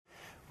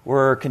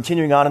We're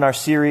continuing on in our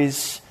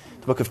series,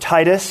 the book of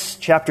Titus,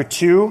 chapter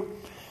 2,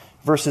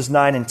 verses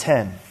 9 and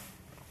 10.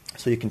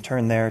 So you can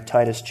turn there,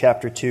 Titus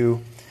chapter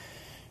 2,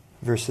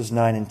 verses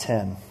 9 and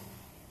 10.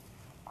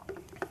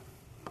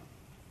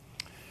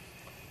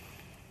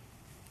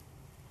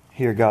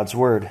 Hear God's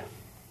word.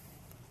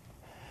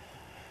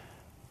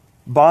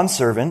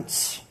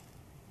 Bondservants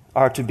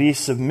are to be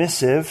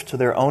submissive to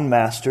their own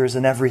masters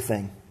in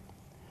everything.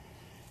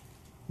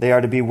 They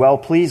are to be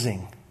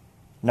well-pleasing,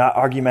 not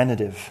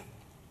argumentative,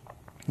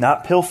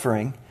 not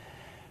pilfering,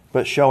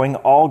 but showing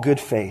all good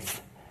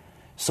faith,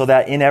 so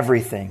that in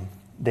everything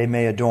they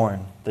may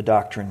adorn the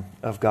doctrine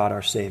of God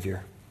our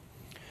Savior.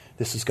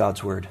 This is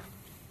God's word.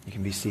 You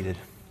can be seated.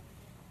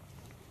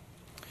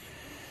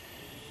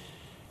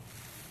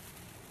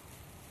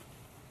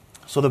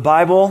 So the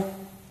Bible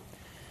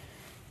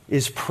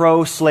is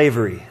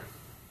pro-slavery.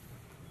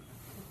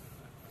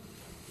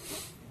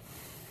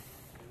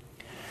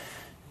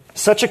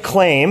 Such a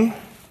claim,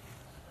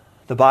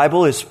 the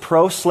Bible is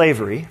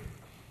pro-slavery.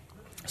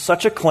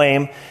 Such a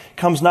claim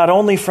comes not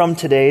only from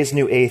today's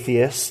new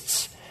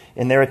atheists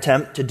in their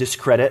attempt to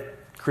discredit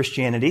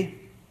Christianity,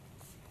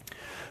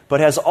 but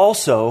has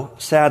also,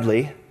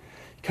 sadly,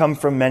 come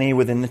from many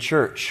within the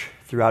church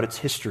throughout its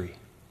history.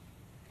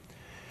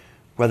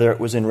 Whether it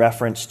was in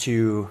reference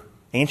to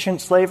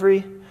ancient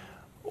slavery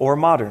or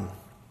modern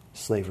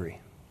slavery.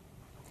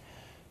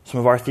 Some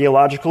of our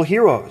theological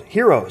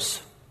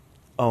heroes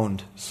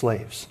owned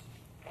slaves.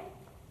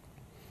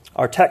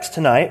 Our text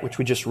tonight, which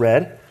we just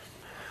read,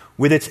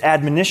 with its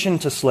admonition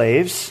to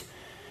slaves,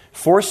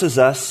 forces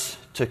us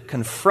to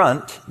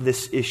confront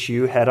this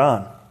issue head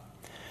on.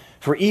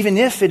 For even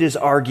if it is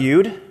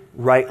argued,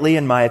 rightly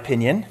in my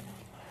opinion,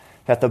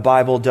 that the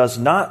Bible does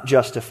not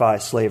justify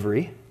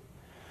slavery,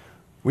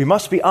 we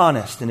must be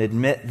honest and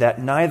admit that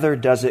neither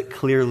does it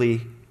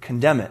clearly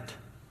condemn it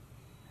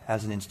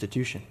as an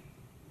institution.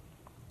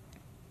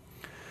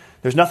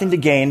 There's nothing to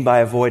gain by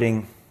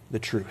avoiding the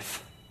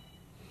truth.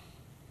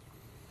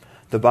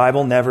 The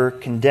Bible never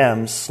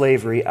condemns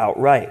slavery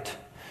outright,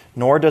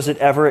 nor does it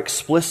ever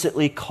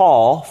explicitly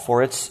call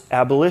for its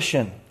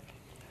abolition.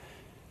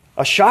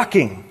 A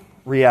shocking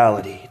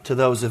reality to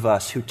those of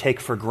us who take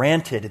for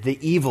granted the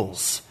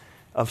evils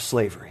of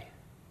slavery.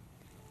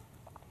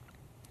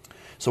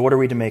 So what are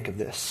we to make of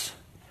this?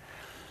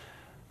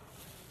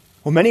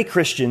 Well, many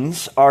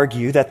Christians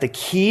argue that the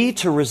key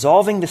to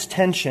resolving this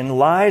tension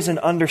lies in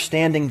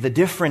understanding the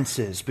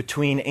differences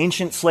between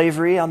ancient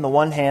slavery on the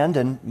one hand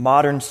and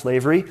modern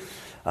slavery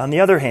on the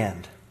other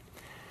hand.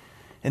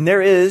 And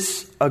there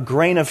is a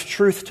grain of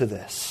truth to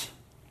this,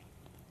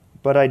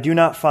 but I do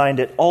not find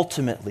it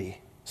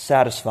ultimately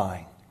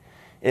satisfying,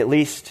 at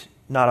least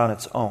not on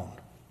its own.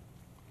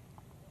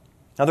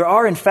 Now, there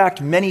are, in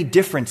fact, many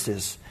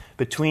differences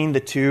between the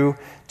two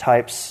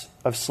types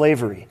of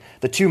slavery.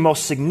 The two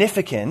most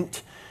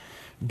significant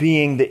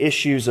being the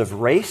issues of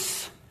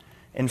race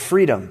and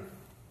freedom.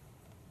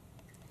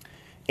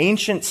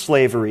 Ancient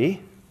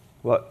slavery,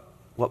 the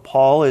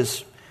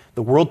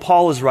world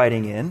Paul is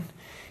writing in,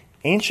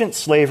 ancient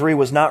slavery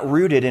was not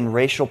rooted in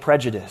racial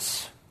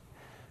prejudice.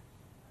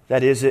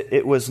 That is,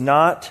 it was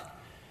not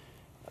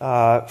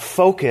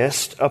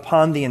focused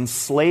upon the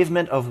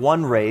enslavement of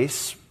one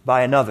race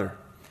by another.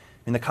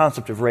 And the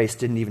concept of race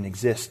didn't even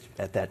exist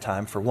at that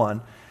time, for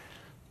one.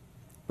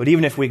 But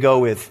even if we go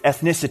with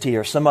ethnicity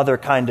or some other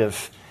kind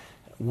of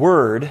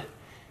word,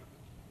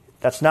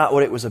 that's not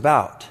what it was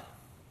about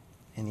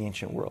in the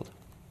ancient world.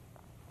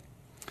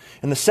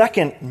 And the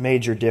second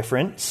major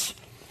difference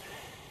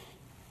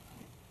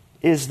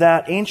is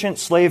that ancient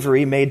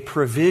slavery made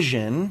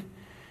provision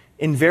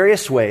in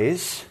various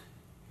ways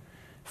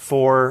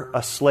for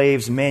a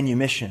slave's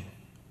manumission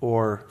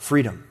or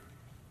freedom.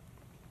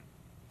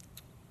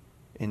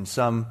 In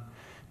some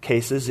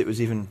cases, it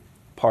was even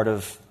part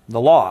of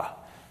the law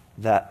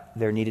that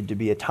there needed to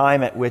be a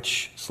time at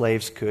which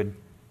slaves could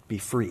be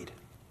freed.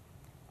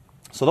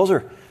 So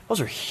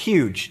those are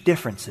huge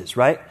differences,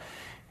 right?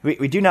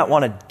 We do not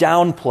want to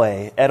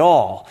downplay at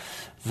all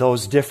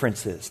those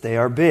differences. They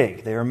are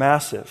big. They are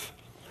massive.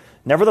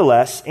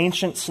 Nevertheless,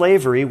 ancient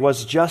slavery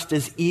was just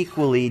as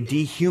equally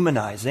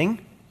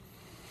dehumanizing,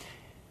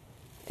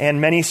 and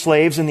many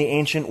slaves in the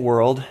ancient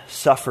world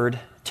suffered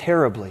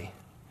terribly,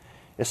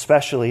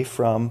 especially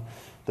from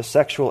the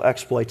sexual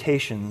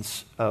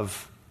exploitations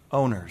of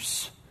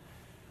owners.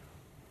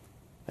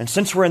 And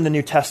since we're in the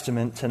New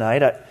Testament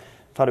tonight, I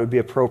thought it would be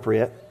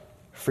appropriate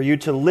for you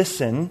to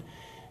listen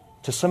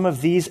to some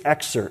of these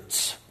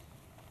excerpts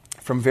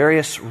from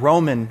various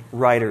Roman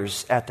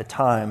writers at the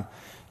time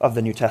of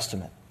the New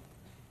Testament.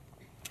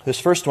 This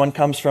first one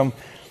comes from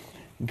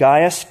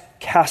Gaius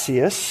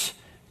Cassius.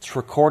 It's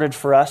recorded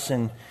for us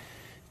in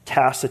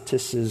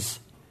Tacitus's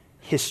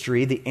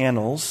history, the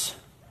Annals.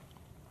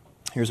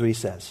 Here's what he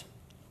says.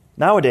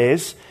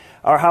 Nowadays,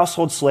 our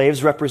household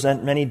slaves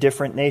represent many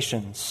different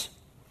nations.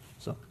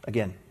 So,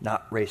 again,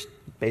 not race,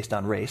 based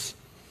on race.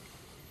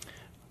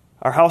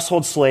 Our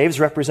household slaves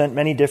represent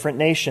many different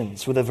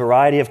nations with a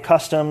variety of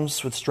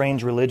customs, with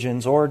strange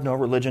religions, or no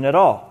religion at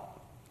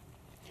all.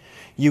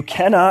 You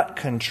cannot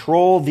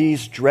control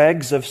these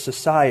dregs of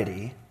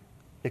society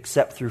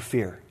except through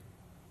fear.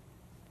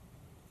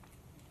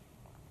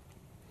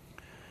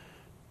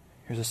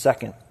 Here's a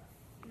second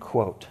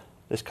quote.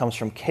 This comes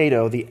from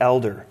Cato the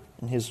Elder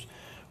in his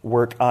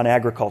work on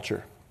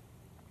agriculture.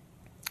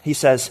 He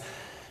says,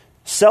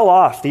 "Sell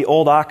off the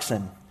old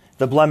oxen,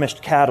 the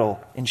blemished cattle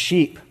and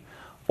sheep,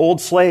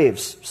 old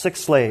slaves, sick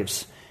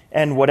slaves,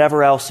 and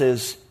whatever else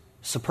is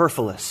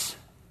superfluous."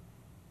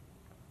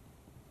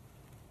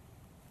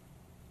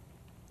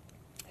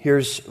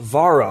 Here's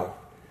Varro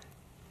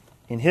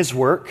in his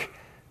work,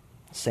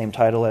 same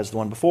title as the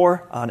one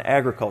before, on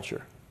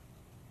agriculture.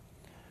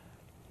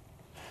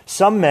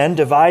 "Some men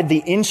divide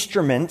the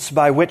instruments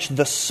by which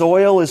the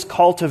soil is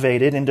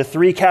cultivated into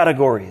three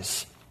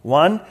categories.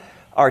 1,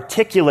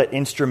 articulate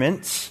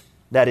instruments,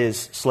 that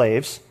is,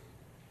 slaves.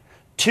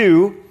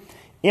 2,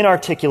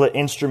 inarticulate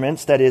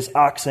instruments, that is,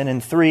 oxen.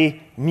 And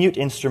 3, mute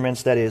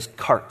instruments, that is,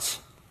 carts."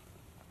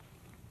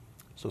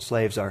 So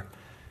slaves are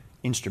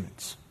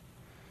instruments.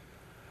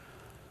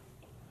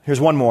 Here's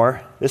one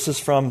more. This is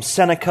from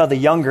Seneca the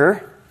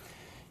Younger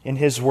in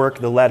his work,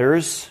 The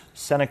Letters.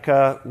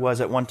 Seneca was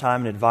at one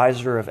time an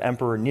advisor of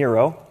Emperor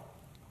Nero.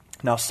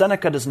 Now,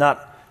 Seneca does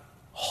not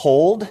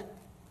hold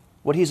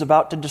what he's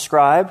about to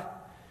describe,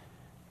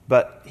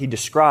 but he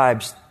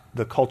describes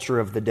the culture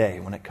of the day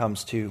when it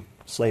comes to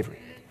slavery.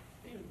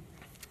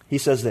 He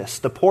says this: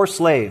 "The poor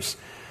slaves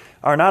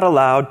are not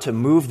allowed to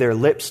move their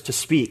lips to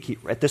speak."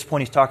 At this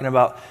point, he's talking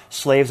about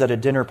slaves at a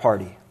dinner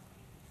party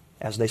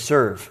as they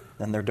serve.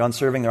 Then they're done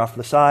serving, they're off to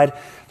the side.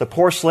 "The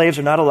poor slaves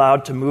are not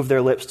allowed to move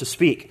their lips to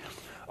speak.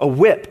 A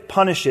whip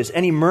punishes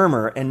any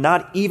murmur, and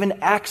not even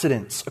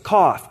accidents, a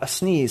cough, a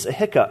sneeze, a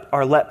hiccup,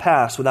 are let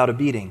pass without a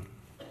beating.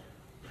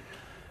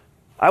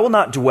 I will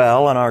not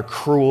dwell on our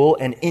cruel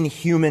and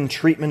inhuman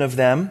treatment of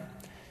them.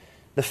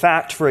 The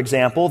fact, for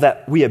example,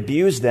 that we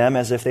abuse them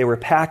as if they were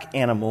pack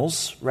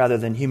animals rather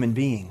than human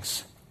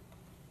beings.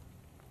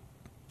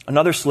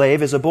 Another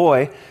slave is a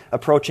boy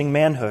approaching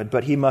manhood,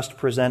 but he must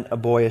present a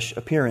boyish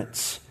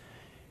appearance.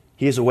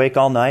 He is awake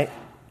all night,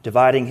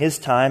 dividing his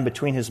time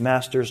between his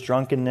master's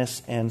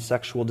drunkenness and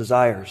sexual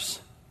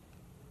desires."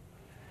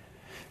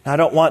 Now, I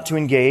don't want to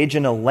engage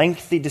in a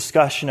lengthy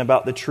discussion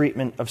about the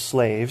treatment of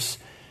slaves,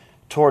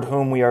 toward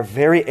whom we are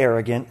very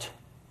arrogant,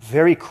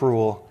 very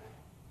cruel,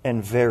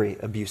 and very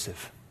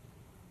abusive.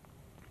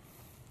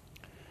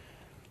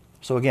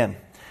 So again,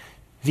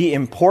 the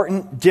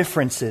important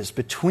differences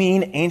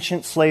between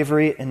ancient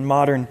slavery and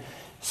modern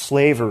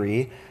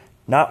slavery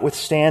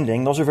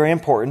notwithstanding, those are very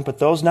important, but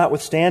those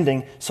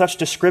notwithstanding, such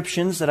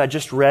descriptions that I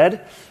just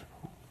read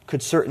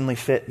could certainly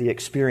fit the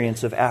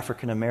experience of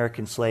African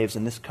American slaves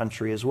in this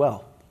country as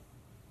well.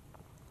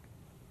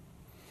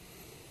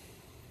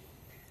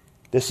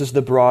 This is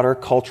the broader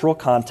cultural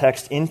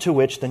context into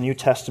which the New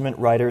Testament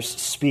writers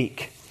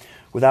speak,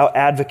 without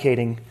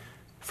advocating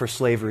for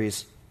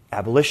slavery's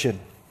abolition.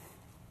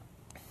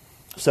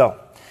 So,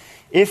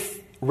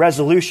 if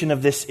resolution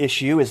of this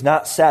issue is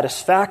not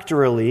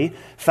satisfactorily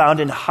found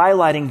in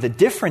highlighting the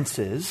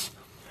differences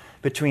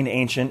between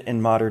ancient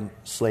and modern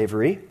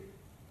slavery,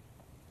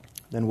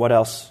 then what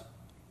else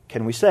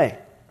can we say?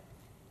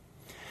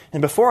 And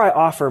before I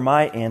offer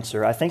my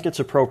answer, I think it's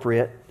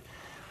appropriate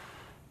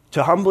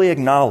to humbly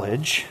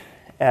acknowledge,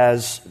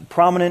 as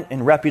prominent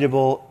and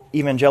reputable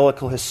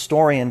evangelical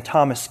historian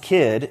Thomas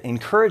Kidd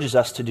encourages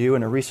us to do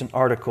in a recent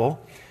article,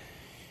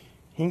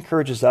 he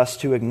encourages us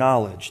to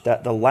acknowledge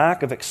that the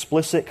lack of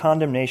explicit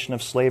condemnation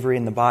of slavery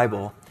in the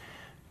Bible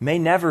may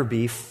never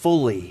be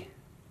fully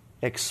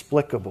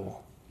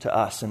explicable to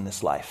us in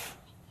this life.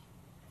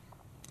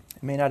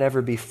 It may not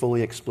ever be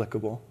fully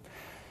explicable.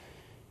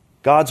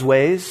 God's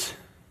ways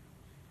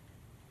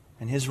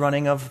and His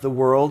running of the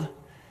world,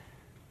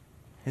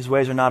 His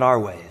ways are not our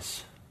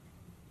ways.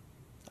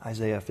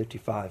 Isaiah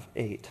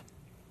 55:8.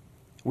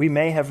 We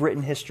may have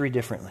written history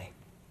differently,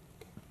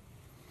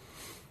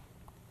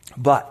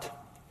 but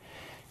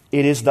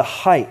it is the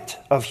height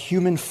of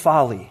human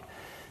folly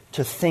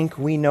to think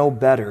we know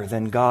better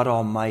than God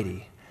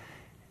Almighty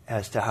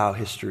as to how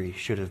history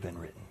should have been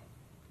written.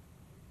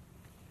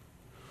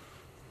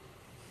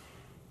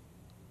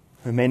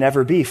 It may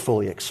never be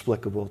fully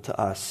explicable to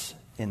us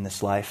in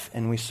this life,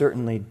 and we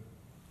certainly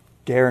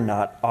dare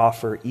not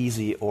offer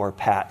easy or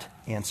pat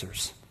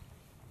answers.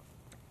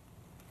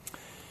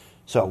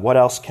 So, what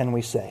else can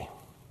we say?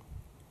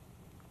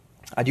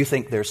 I do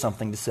think there's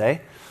something to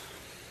say.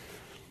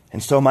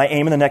 And so my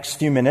aim in the next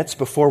few minutes,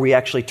 before we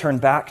actually turn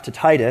back to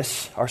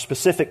Titus, our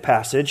specific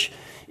passage,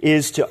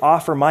 is to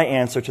offer my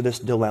answer to this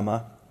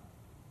dilemma,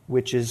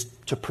 which is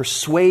to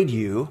persuade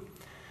you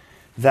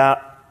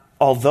that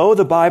although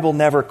the Bible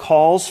never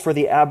calls for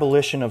the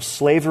abolition of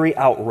slavery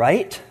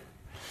outright,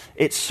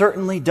 it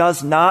certainly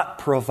does not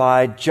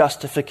provide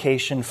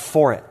justification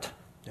for it.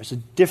 There's a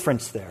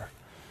difference there.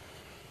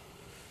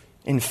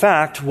 In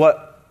fact,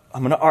 what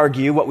I'm going to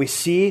argue, what we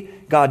see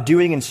God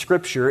doing in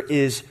Scripture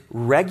is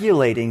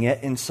regulating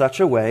it in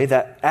such a way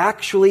that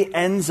actually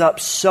ends up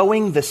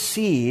sowing the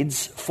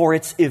seeds for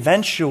its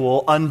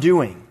eventual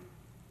undoing.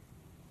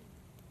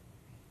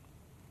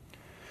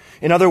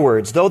 In other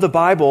words, though the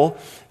Bible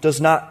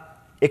does not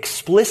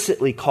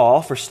explicitly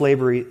call for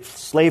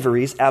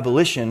slavery's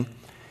abolition,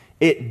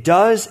 it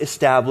does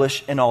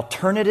establish an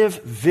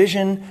alternative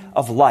vision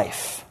of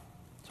life.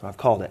 That's what I've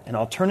called it. An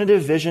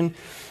alternative vision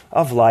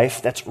of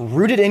life that's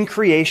rooted in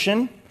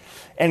creation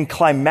and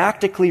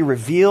climactically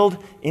revealed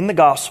in the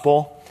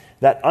gospel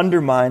that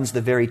undermines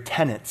the very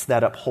tenets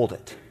that uphold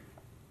it.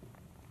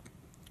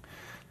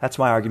 That's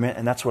my argument,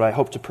 and that's what I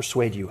hope to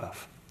persuade you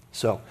of.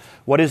 So,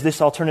 what is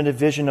this alternative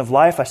vision of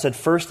life? I said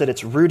first that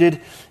it's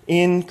rooted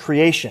in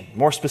creation,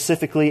 more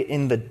specifically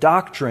in the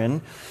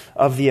doctrine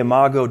of the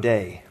Imago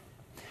Dei,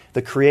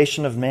 the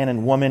creation of man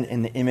and woman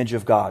in the image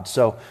of God.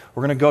 So,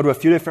 we're going to go to a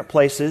few different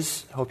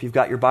places. I hope you've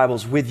got your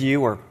Bibles with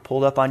you or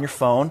pulled up on your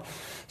phone.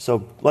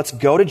 So, let's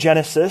go to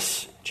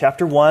Genesis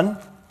chapter 1,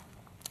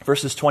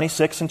 verses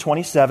 26 and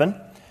 27.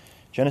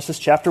 Genesis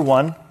chapter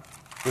 1,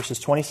 verses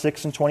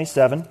 26 and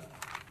 27.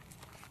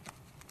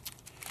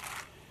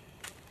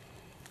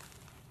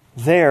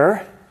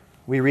 There,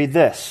 we read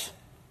this.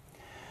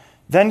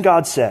 Then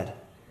God said,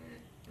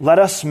 "Let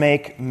us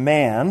make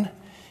man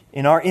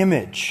in our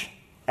image,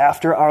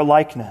 after our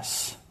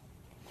likeness,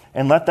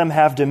 and let them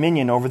have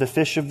dominion over the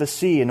fish of the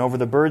sea, and over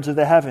the birds of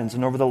the heavens,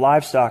 and over the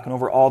livestock, and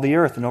over all the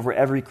earth, and over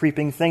every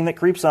creeping thing that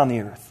creeps on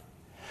the earth."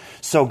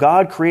 So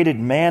God created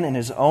man in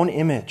his own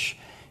image.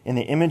 In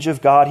the image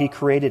of God he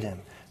created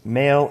him.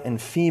 Male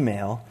and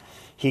female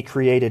he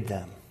created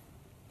them.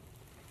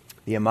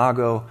 The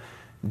Imago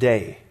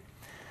Dei.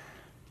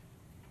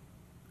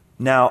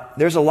 Now,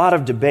 there's a lot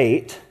of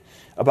debate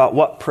about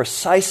what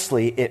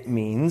precisely it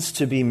means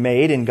to be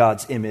made in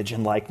God's image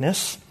and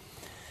likeness,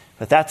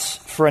 but that's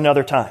for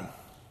another time.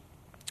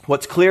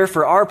 What's clear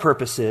for our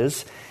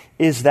purposes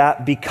is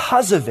that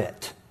because of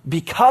it,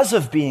 because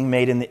of being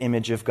made in the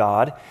image of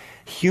God,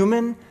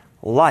 human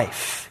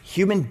life,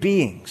 human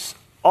beings,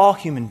 all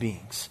human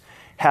beings,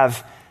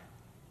 have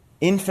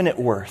infinite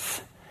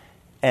worth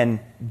and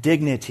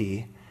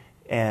dignity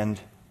and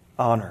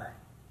honor.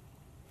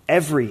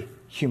 Every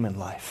human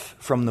life,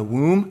 from the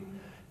womb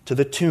to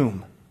the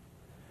tomb.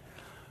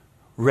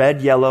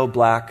 Red, yellow,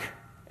 black,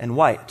 and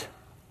white.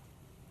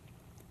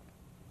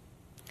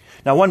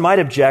 Now one might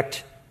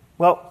object,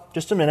 well,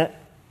 just a minute.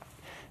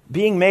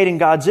 Being made in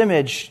God's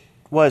image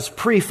was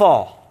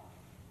pre-fall.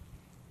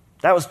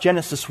 That was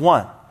Genesis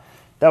 1.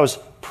 That was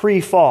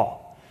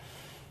pre-fall.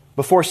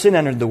 Before sin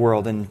entered the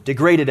world and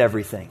degraded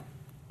everything.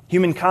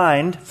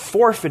 Humankind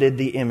forfeited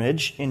the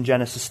image in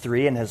Genesis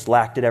 3 and has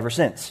lacked it ever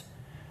since.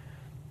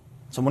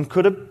 Someone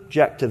could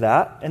object to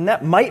that, and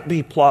that might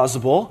be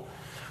plausible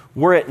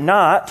were it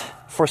not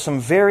for some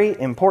very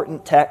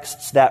important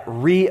texts that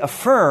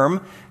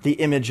reaffirm the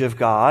image of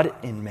God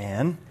in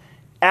man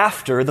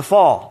after the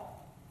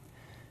fall.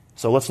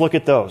 So let's look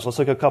at those. Let's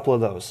look at a couple of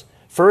those.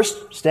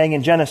 First, staying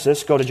in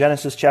Genesis, go to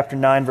Genesis chapter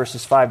 9,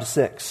 verses 5 to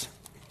 6.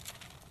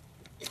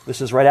 This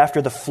is right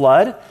after the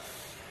flood,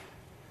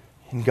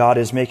 and God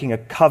is making a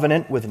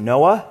covenant with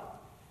Noah.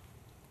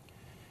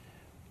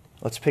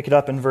 Let's pick it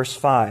up in verse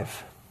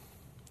 5.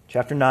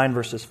 Chapter 9,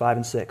 verses 5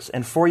 and 6.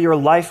 "And for your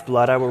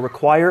lifeblood I will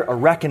require a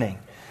reckoning.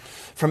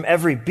 From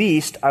every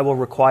beast I will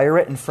require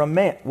it, and from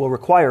man.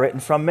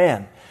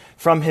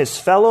 From his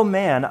fellow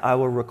man I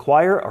will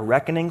require a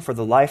reckoning for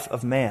the life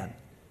of man.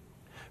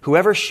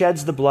 Whoever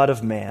sheds the blood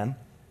of man,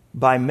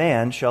 by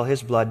man shall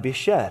his blood be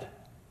shed.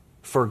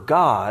 For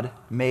God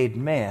made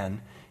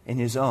man in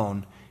his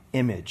own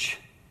image."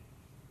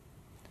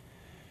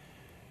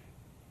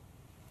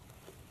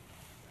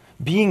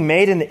 Being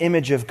made in the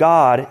image of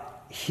God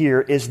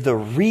here is the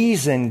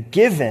reason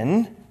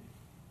given.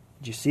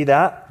 Did you see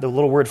that? The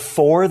little word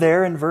 "for"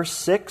 there in verse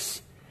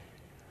 6?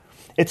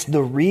 It's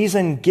the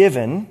reason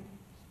given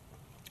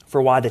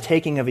for why the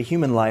taking of a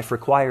human life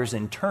requires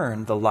in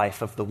turn the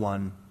life of the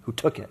one who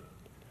took it.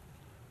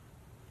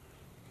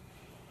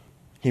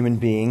 Human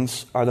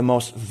beings are the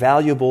most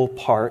valuable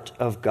part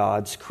of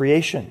God's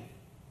creation.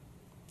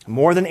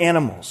 More than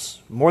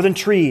animals, more than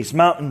trees,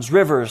 mountains,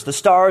 rivers, the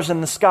stars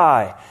in the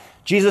sky.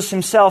 Jesus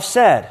himself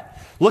said,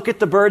 "Look at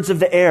the birds of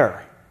the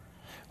air.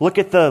 Look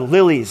at the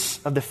lilies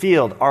of the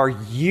field. Are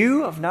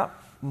you of not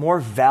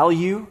more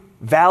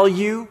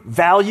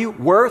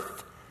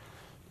worth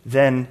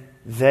than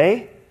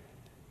they?"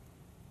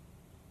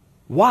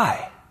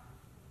 Why?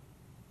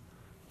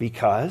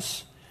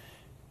 Because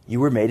you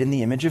were made in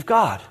the image of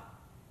God.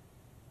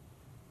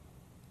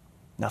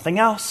 Nothing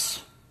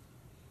else.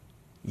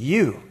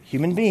 You,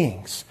 human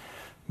beings,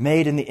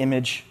 made in the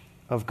image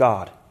of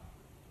God.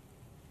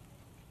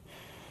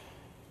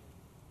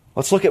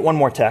 Let's look at one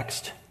more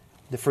text.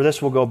 For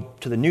this, we'll go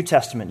to the New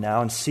Testament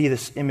now and see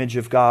this image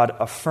of God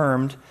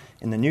affirmed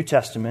in the New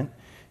Testament,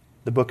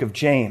 the book of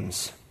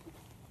James.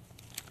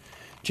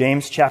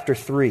 James chapter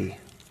 3.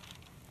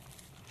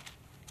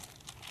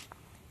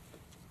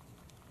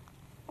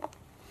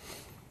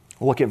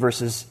 We'll look at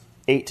verses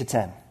 8 to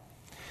 10.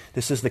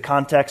 This is the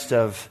context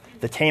of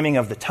the taming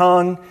of the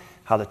tongue,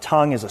 how the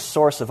tongue is a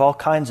source of all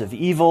kinds of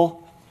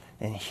evil.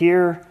 And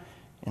here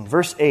in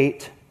verse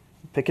 8,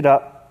 pick it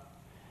up.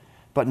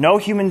 But no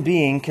human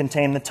being can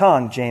tame the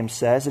tongue, James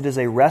says. It is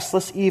a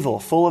restless evil,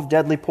 full of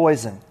deadly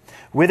poison.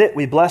 With it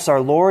we bless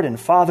our Lord and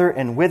Father,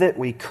 and with it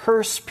we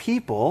curse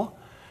people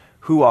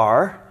who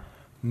are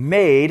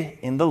made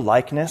in the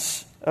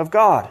likeness of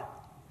God.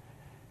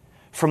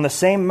 From the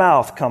same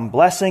mouth come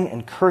blessing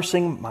and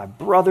cursing. My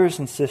brothers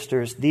and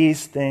sisters,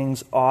 these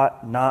things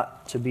ought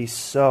not to be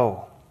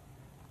so.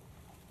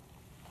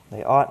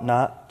 They ought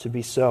not to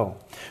be so.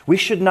 We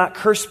should not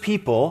curse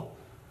people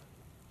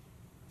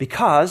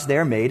because they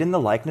are made in the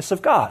likeness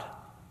of God.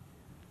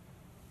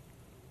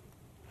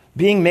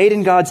 Being made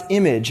in God's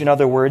image, in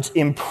other words,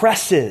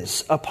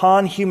 impresses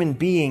upon human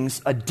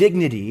beings a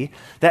dignity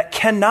that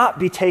cannot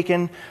be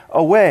taken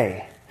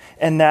away,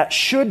 and that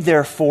should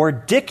therefore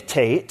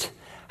dictate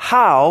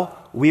how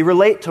we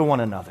relate to one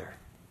another.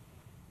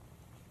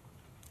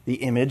 The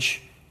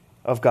image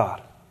of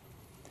God.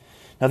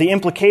 Now, the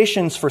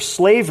implications for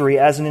slavery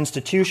as an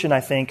institution, I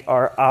think,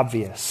 are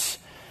obvious.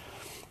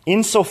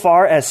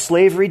 Insofar as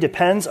slavery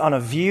depends on a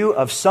view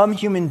of some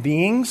human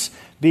beings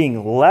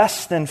being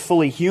less than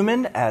fully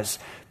human as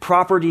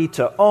property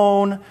to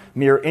own,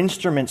 mere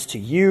instruments to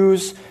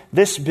use,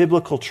 this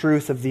biblical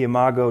truth of the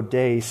Imago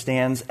Dei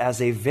stands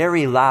as a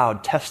very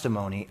loud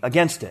testimony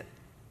against it.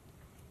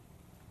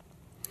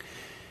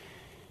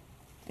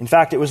 In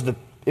fact, it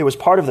was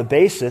part of the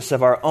basis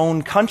of our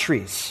own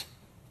country's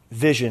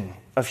vision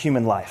of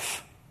human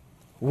life.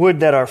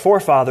 Would that our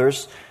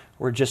forefathers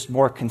were just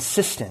more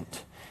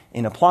consistent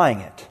in applying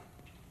it.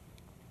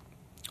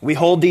 We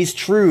hold these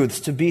truths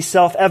to be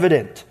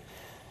self-evident,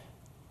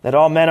 that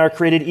all men are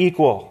created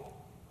equal,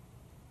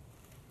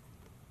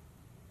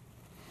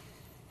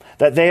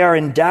 that they are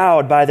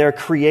endowed by their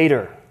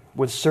Creator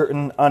with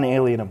certain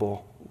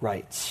unalienable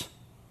rights.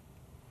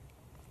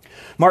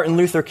 Martin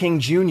Luther King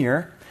Jr.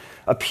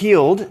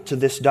 appealed to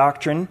this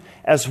doctrine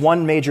as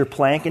one major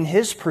plank in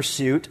his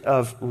pursuit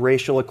of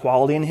racial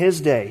equality in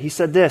his day. He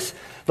said this: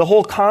 the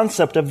whole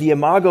concept of the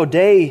Imago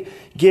Dei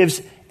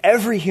gives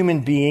every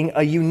human being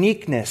a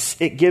uniqueness.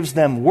 It gives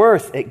them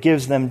worth. It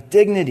gives them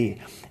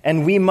dignity.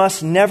 And we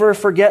must never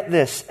forget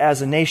this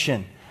as a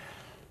nation.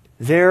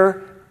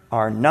 There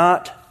are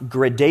not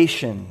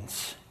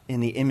gradations in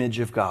the image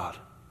of God.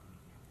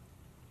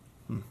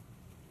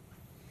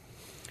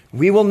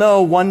 We will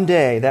know one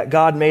day that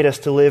God made us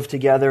to live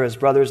together as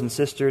brothers and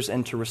sisters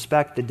and to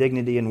respect the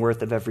dignity and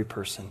worth of every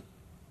person.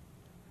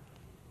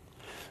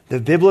 The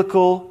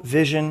biblical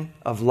vision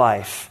of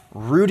life,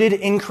 rooted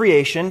in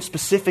creation,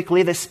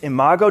 specifically this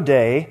Imago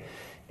Dei,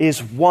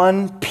 is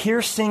one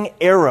piercing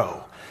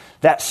arrow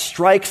that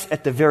strikes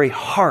at the very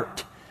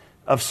heart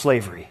of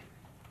slavery.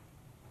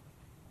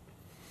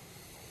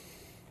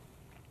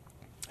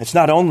 It's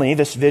not only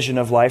this vision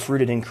of life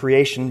rooted in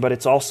creation, but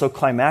it's also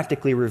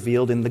climactically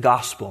revealed in the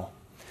gospel.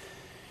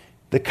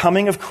 The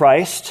coming of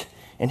Christ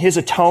and his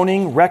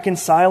atoning,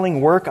 reconciling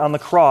work on the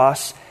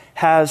cross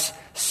has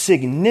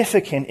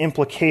significant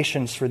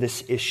implications for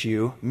this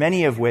issue,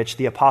 many of which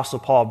the Apostle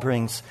Paul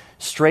brings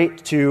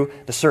straight to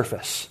the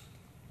surface.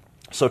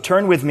 So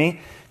turn with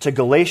me to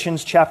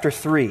Galatians chapter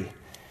 3.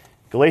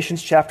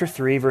 Galatians chapter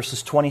 3,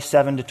 verses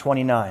 27 to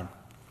 29.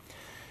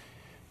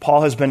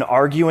 Paul has been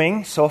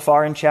arguing so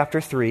far in chapter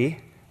 3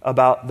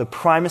 about the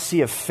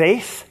primacy of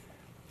faith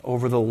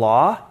over the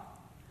law.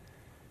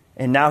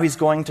 And now he's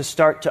going to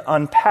start to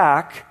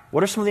unpack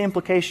what are some of the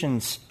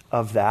implications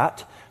of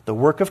that. The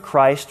work of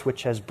Christ,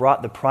 which has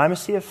brought the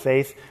primacy of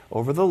faith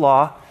over the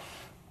law.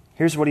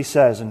 Here's what he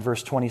says in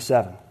verse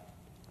 27,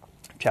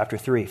 chapter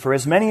 3. For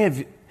as many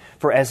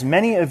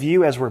of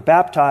you as were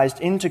baptized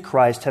into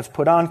Christ have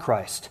put on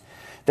Christ.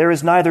 There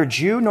is neither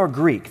Jew nor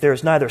Greek. There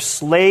is neither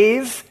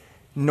slave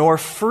nor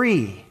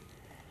free.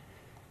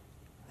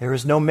 There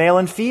is no male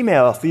and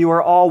female, for you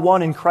are all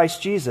one in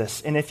Christ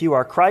Jesus. And if you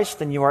are Christ,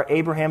 then you are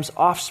Abraham's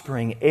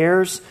offspring,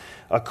 heirs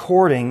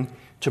according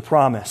to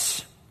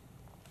promise.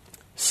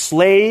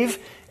 Slave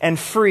and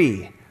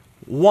free,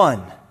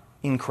 one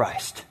in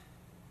Christ.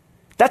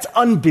 That's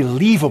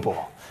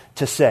unbelievable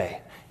to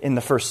say in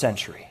the first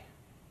century.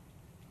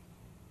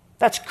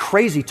 That's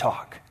crazy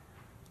talk.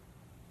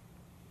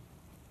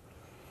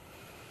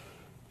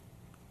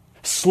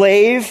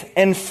 Slave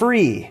and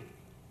free,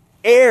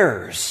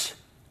 heirs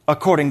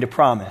according to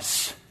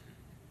promise.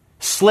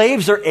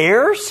 Slaves are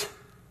heirs?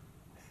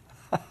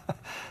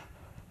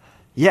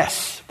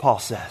 Yes, Paul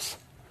says.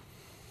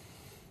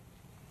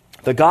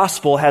 The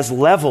gospel has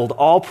leveled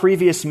all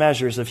previous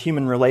measures of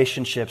human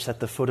relationships at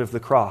the foot of the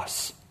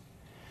cross.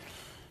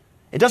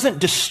 It doesn't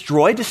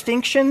destroy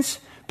distinctions,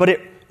 but it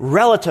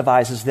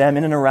relativizes them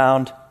in and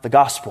around the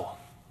gospel.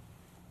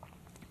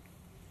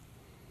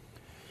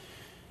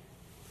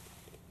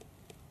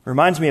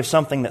 Reminds me of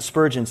something that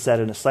Spurgeon said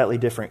in a slightly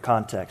different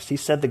context. He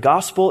said the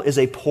gospel is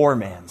a poor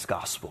man's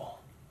gospel.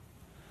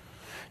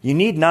 You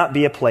need not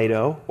be a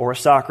Plato or a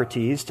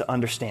Socrates to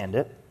understand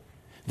it.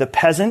 The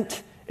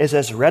peasant is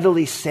as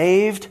readily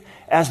saved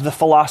as the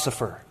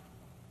philosopher.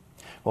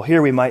 Well,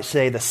 here we might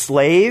say the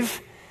slave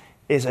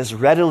is as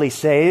readily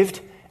saved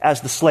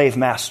as the slave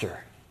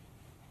master.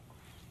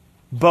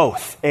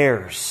 Both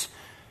heirs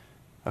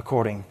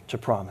according to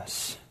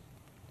promise.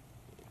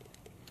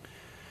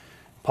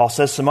 Paul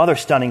says some other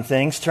stunning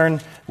things.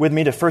 Turn with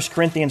me to 1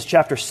 Corinthians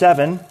chapter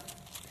 7.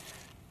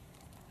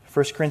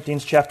 1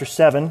 Corinthians chapter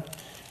 7,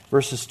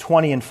 verses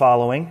 20 and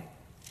following.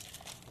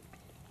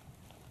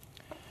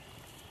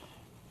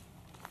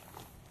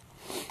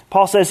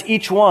 Paul says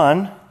each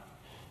one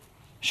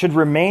should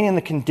remain in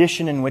the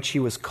condition in which he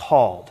was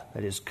called,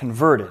 that is,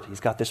 converted. He's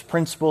got this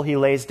principle he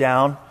lays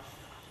down.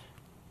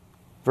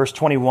 Verse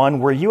 21,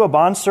 were you a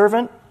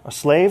bondservant, a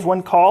slave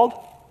when called?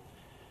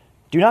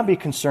 Do not be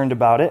concerned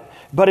about it,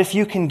 but if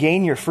you can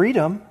gain your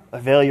freedom,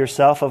 avail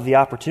yourself of the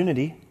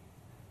opportunity.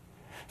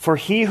 For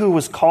he who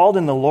was called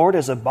in the Lord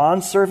as a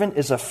bondservant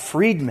is a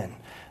freedman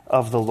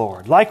of the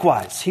Lord.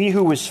 Likewise, he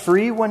who was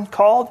free when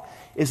called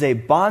is a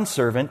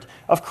bondservant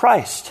of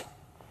Christ.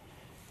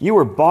 You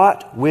were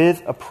bought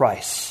with a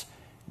price.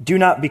 Do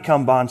not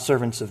become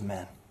bondservants of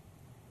men.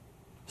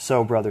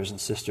 So, brothers and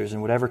sisters,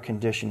 in whatever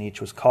condition each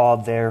was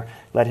called, there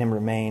let him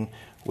remain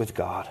with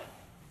God.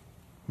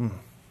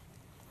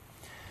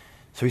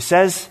 So he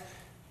says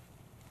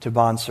to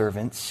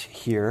bondservants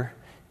here,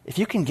 if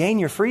you can gain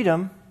your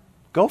freedom,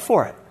 go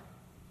for it.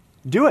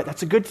 Do it.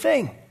 That's a good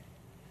thing.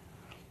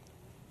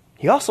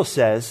 He also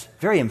says,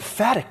 very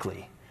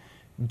emphatically,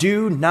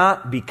 do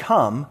not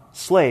become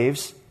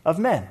slaves of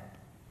men.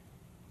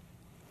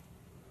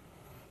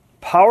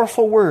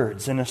 Powerful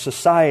words in a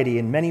society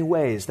in many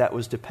ways that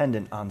was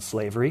dependent on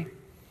slavery.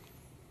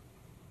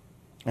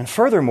 And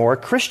furthermore,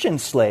 Christian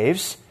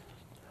slaves,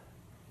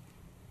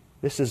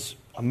 this is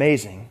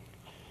amazing,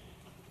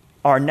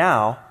 are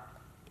now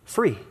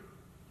free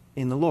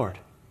in the Lord.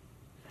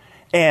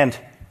 And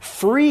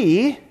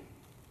free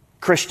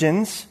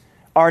Christians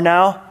are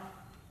now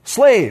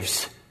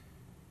slaves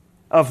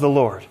of the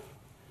Lord.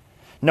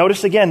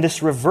 Notice again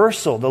this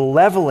reversal, the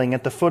leveling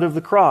at the foot of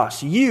the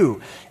cross.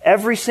 You,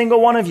 every single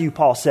one of you,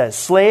 Paul says,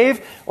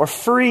 slave or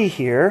free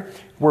here,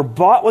 were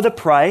bought with a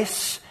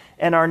price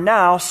and are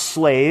now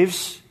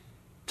slaves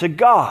to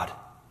God.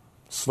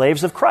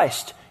 Slaves of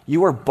Christ.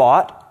 You were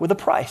bought with a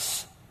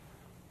price.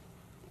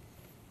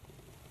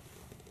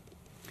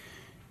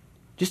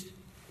 Just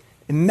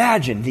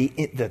imagine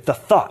the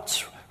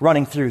thoughts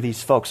running through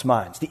these folks'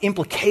 minds, the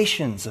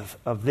implications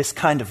of this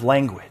kind of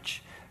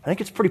language. I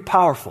think it's pretty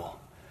powerful.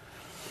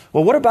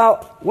 Well,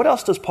 what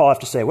else does Paul have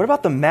to say? What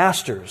about the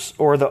masters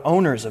or the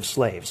owners of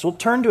slaves? We'll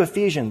turn to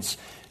Ephesians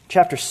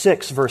chapter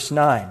 6, verse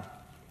 9.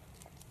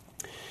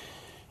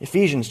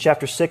 Ephesians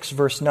chapter 6,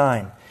 verse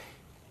 9.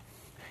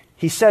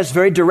 He says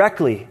very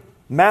directly,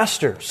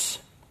 masters,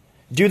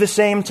 do the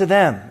same to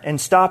them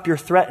and stop your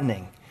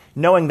threatening,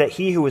 knowing that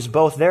he who is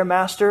both their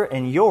master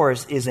and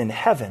yours is in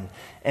heaven,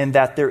 and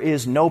that there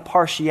is no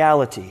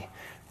partiality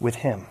with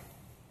him.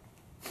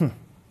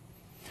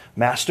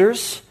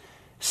 Masters,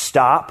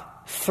 stop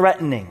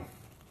threatening,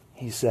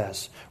 he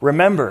says.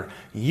 Remember,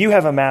 you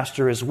have a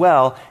master as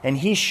well, and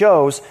he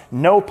shows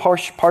no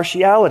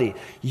partiality.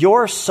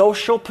 Your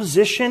social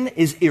position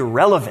is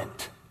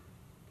irrelevant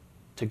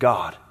to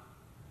God.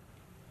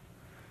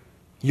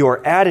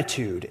 Your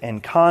attitude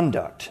and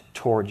conduct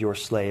toward your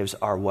slaves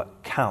are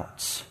what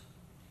counts.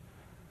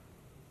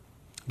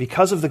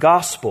 Because of the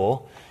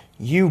gospel,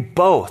 you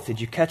both, did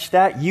you catch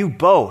that? You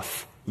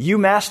both, you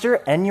master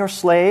and your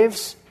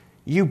slaves,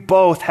 you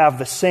both have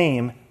the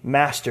same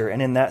master,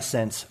 and in that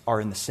sense are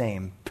in the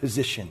same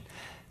position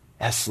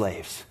as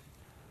slaves.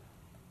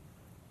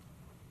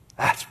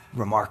 That's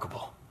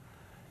remarkable.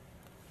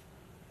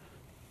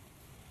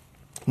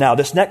 Now,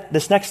 this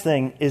next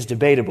thing is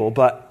debatable,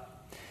 but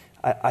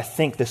I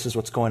think this is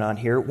what's going on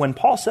here. When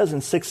Paul says in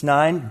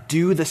 6:9,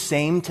 do the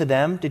same to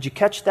them, did you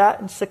catch that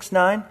in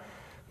 6:9?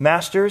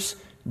 Masters,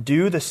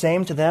 do the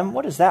same to them.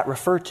 What does that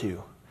refer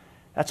to?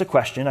 That's a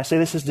question. I say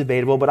this is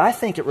debatable, but I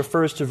think it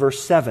refers to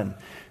verse 7,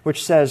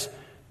 which says,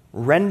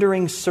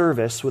 rendering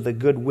service with a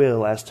good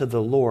will as to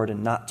the Lord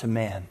and not to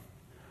man.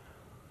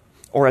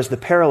 Or as the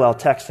parallel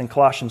text in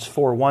Colossians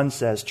 4:1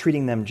 says,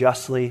 treating them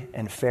justly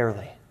and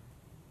fairly.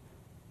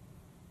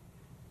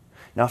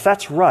 Now, if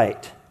that's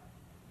right,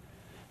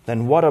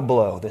 then what a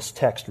blow this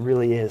text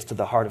really is to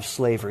the heart of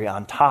slavery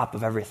on top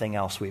of everything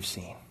else we've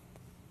seen.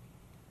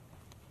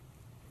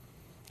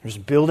 There's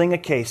building a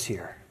case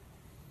here.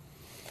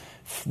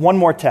 One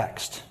more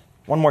text,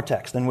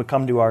 then we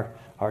come to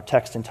our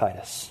text in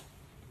Titus,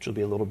 which will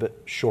be a little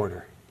bit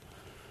shorter.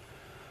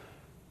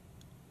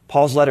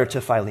 Paul's letter to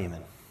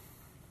Philemon.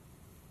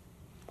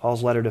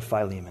 Paul's letter to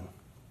Philemon.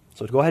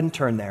 So go ahead and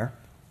turn there.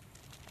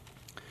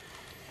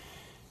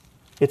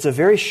 It's a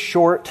very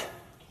short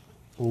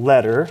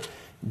letter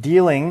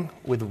dealing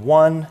with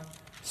one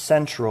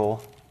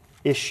central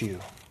issue.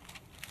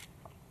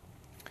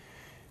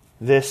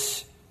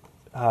 This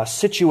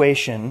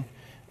situation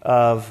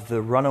of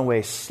the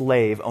runaway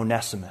slave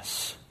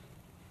Onesimus,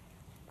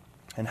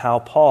 and how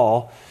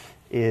Paul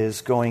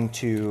is going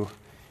to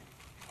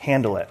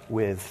handle it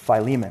with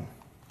Philemon,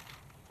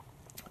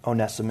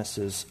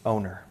 Onesimus's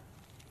owner.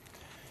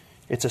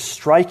 It's a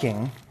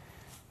striking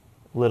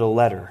little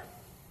letter.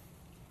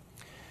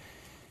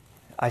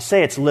 I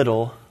say it's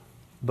little,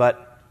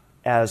 but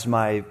as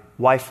my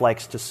wife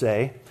likes to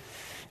say,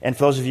 and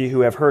for those of you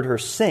who have heard her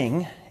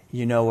sing,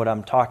 you know what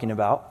I'm talking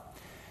about.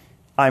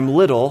 I'm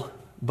little,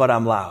 but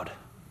I'm loud.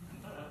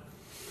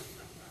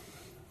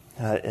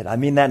 And I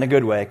mean that in a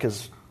good way,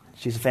 because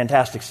she's a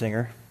fantastic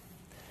singer.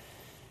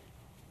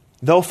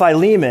 Though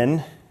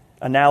Philemon,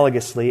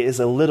 analogously, is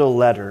a little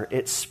letter,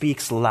 it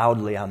speaks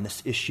loudly on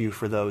this issue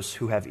for those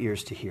who have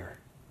ears to hear.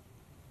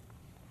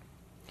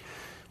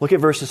 Look at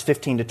verses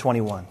 15 to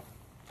 21.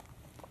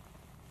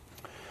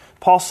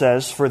 Paul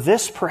says, "For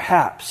this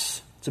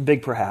perhaps," it's a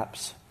big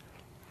perhaps,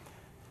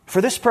 "for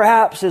this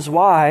perhaps is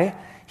why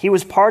he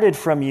was parted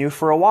from you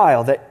for a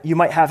while, that you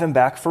might have him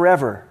back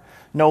forever,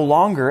 no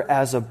longer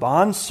as a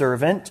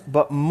bondservant,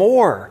 but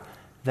more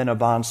than a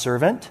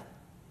bondservant,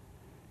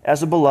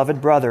 as a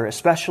beloved brother,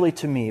 especially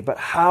to me, but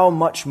how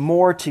much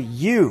more to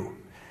you,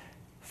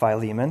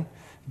 Philemon,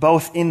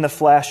 both in the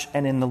flesh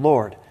and in the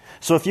Lord.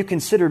 So if you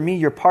consider me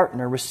your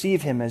partner,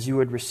 receive him as you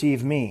would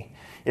receive me.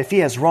 If he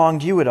has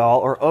wronged you at all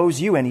or owes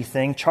you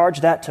anything,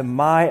 charge that to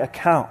my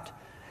account.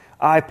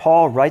 I,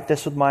 Paul, write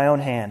this with my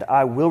own hand.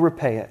 I will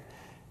repay it,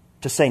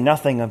 to say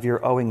nothing of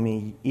your owing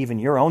me even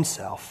your own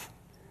self.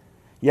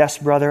 Yes,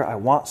 brother, I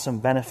want some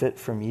benefit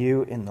from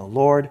you in the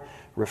Lord.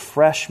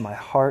 Refresh my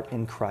heart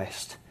in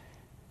Christ.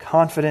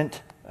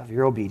 Confident of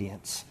your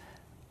obedience,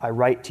 I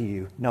write to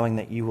you, knowing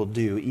that you will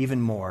do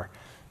even more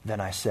than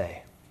I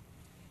say."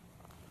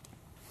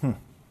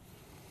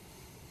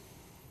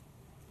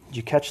 Did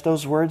you catch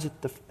those words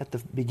at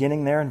the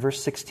beginning there in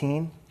verse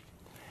 16?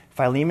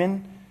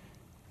 Philemon,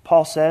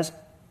 Paul says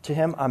to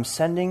him, "I'm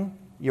sending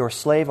your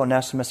slave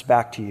Onesimus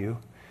back to you,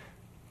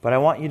 but I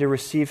want you to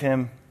receive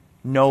him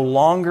no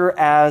longer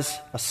as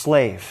a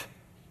slave,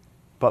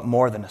 but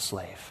more than a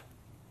slave,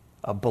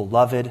 a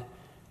beloved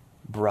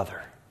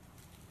brother."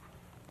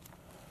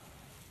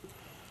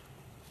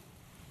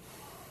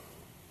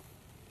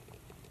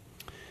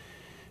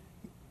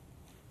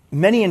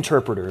 Many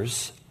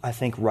interpreters, I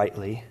think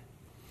rightly,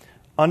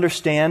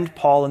 understand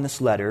Paul in this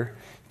letter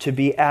to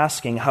be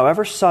asking,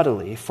 however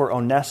subtly, for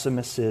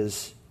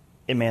Onesimus's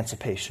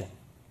emancipation,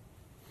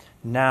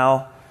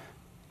 now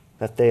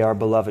that they are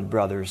beloved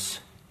brothers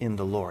in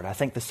the Lord. I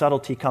think the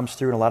subtlety comes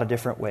through in a lot of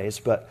different ways,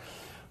 but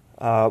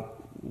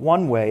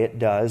one way it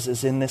does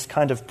is in this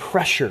kind of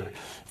pressure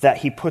that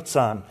he puts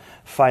on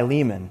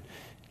Philemon.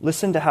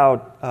 Listen to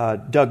how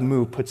Doug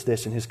Moo puts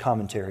this in his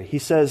commentary. He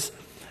says,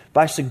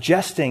 by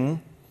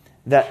suggesting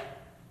that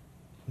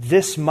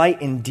this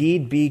might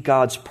indeed be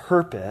God's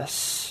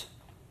purpose,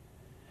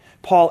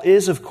 Paul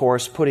is, of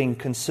course, putting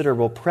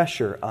considerable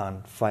pressure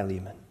on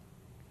Philemon.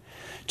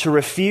 To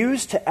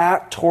refuse to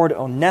act toward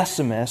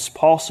Onesimus,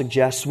 Paul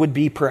suggests, would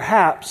be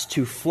perhaps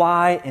to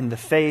fly in the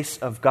face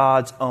of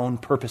God's own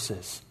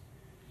purposes.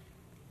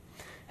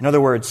 In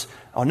other words,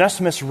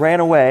 Onesimus ran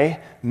away,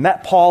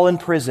 met Paul in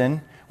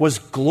prison, was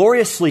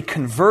gloriously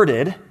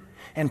converted,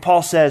 and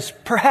Paul says,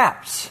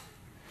 perhaps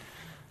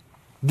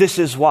this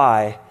is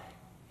why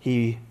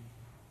he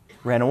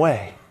ran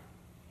away.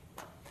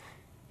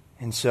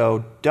 And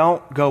so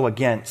don't go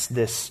against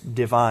this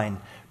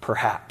divine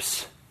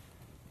perhaps.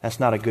 That's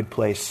not a good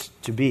place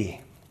to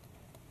be.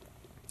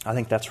 I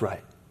think that's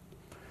right.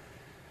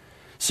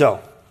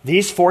 So,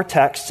 these four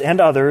texts and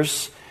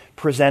others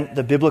present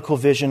the biblical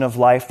vision of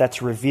life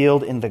that's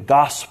revealed in the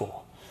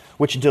gospel,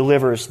 which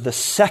delivers the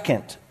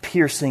second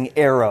piercing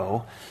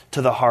arrow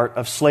to the heart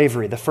of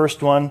slavery. The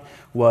first one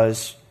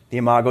was the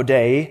Imago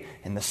Dei,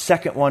 and the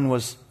second one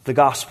was the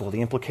gospel,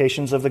 the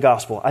implications of the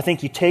gospel. I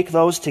think you take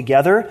those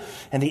together,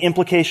 and the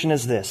implication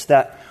is this,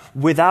 that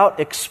without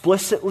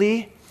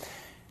explicitly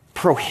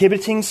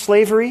prohibiting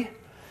slavery,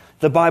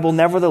 the Bible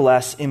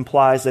nevertheless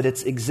implies that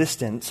its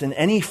existence in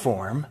any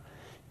form,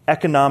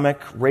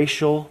 economic,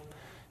 racial,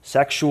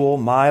 sexual,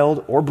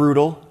 mild, or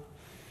brutal,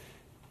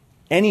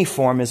 any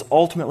form is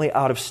ultimately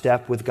out of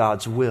step with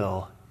God's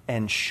will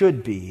and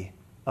should be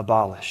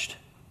abolished.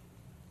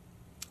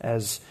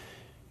 As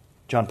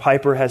John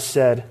Piper has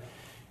said,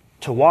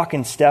 to walk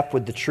in step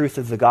with the truth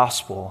of the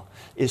gospel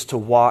is to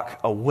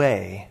walk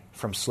away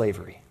from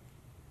slavery.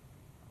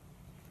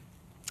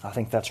 I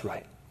think that's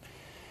right.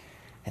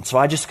 And so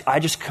I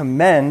just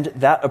commend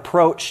that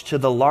approach to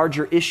the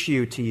larger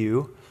issue to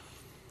you.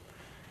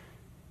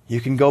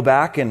 You can go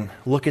back and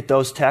look at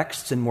those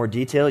texts in more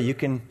detail. You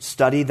can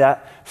study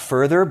that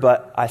further,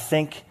 but I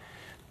think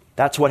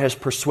that's what has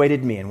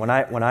persuaded me. And when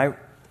I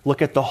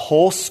look at the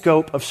whole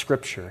scope of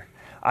Scripture,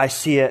 I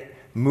see it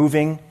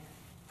moving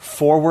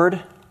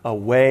forward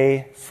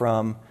away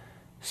from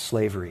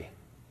slavery,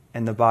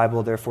 and the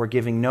Bible therefore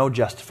giving no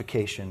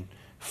justification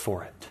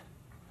for it.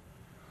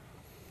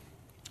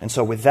 And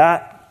so with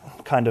that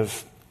kind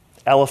of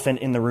elephant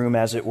in the room,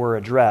 as it were,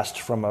 addressed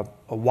from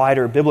a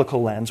wider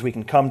biblical lens, we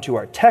can come to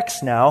our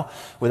text now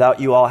without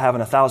you all having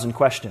 1,000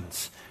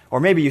 questions. Or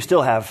maybe you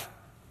still have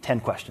 10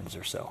 questions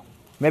or so.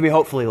 Maybe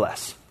hopefully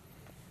less.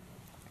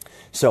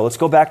 So let's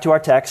go back to our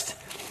text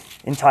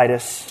in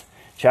Titus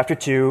chapter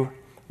 2,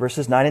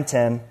 verses 9 and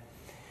 10,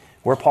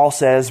 where Paul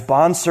says,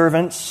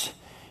 "Bondservants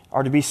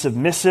are to be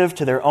submissive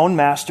to their own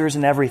masters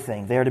in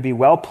everything. They are to be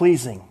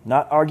well-pleasing,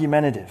 not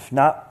argumentative,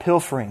 not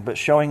pilfering, but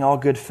showing all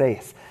good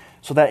faith.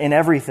 so that in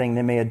everything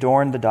they may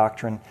adorn the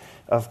doctrine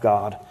of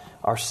God,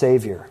 our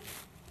Savior.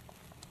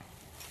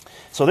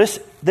 So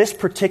this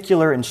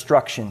particular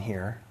instruction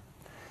here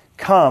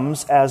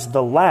comes as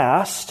the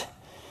last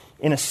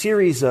in a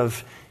series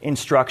of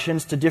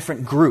instructions to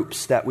different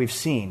groups that we've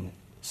seen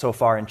so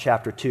far in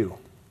chapter 2.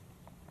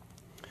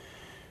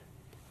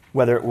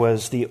 Whether it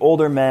was the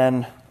older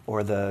men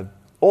or the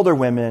older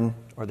women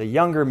or the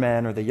younger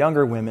men or the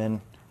younger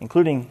women,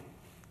 including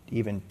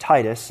even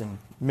Titus and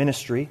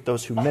ministry,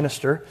 those who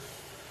minister,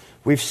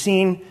 we've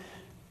seen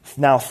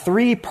now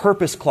 3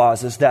 purpose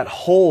clauses that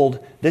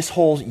hold this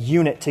whole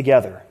unit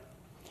together,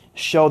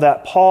 show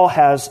that Paul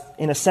has,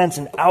 in a sense,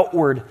 an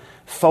outward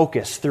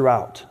focus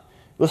throughout.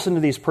 Listen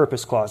to these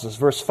purpose clauses.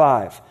 Verse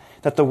 5,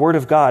 that the word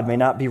of God may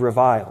not be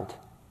reviled.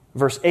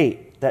 Verse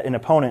 8, that an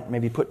opponent may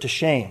be put to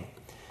shame,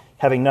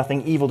 having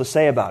nothing evil to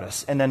say about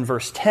us. And then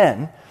verse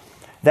 10,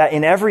 that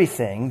in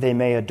everything they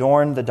may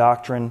adorn the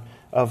doctrine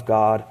of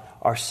God,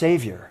 our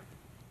Savior.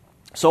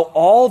 So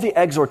all the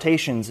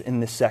exhortations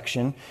in this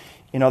section,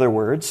 in other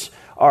words,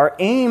 are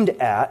aimed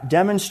at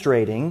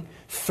demonstrating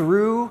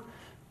through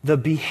the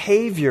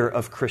behavior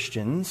of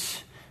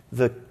Christians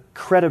the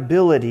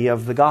credibility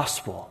of the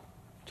gospel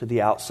to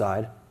the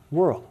outside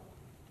world.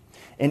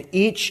 And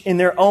each in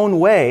their own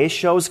way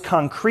shows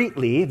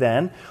concretely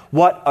then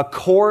what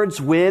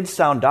accords with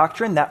sound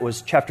doctrine. That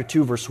was chapter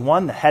 2, verse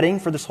 1, the heading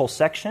for this whole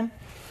section.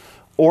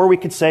 Or we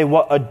could say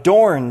what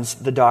adorns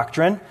the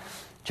doctrine,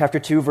 chapter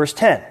 2, verse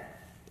 10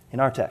 in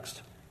our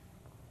text.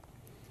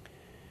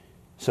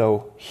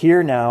 So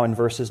here now in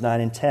verses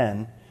 9 and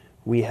 10,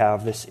 we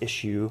have this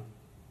issue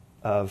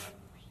of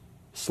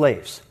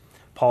slaves.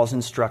 Paul's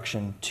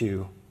instruction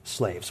to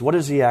slaves. What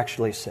does he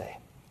actually say?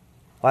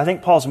 Well, I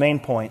think Paul's main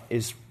point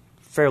is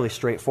fairly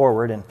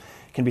straightforward and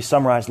can be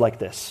summarized like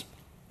this.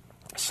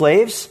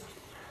 Slaves,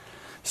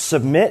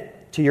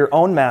 submit to your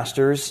own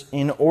masters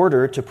in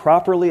order to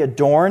properly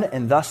adorn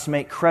and thus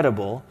make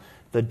credible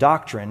the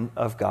doctrine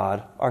of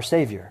God our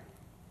Savior.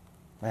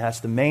 And that's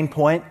the main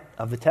point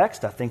of the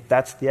text. I think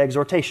that's the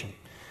exhortation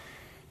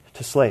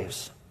to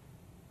slaves.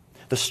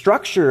 The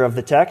structure of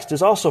the text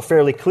is also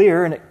fairly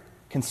clear, and it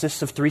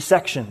consists of 3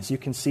 sections. You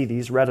can see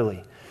these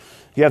readily.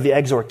 You have the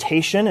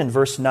exhortation in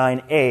verse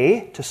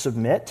 9a to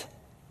submit.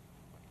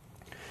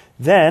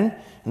 Then,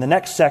 in the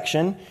next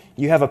section,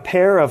 you have a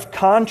pair of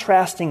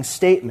contrasting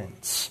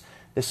statements.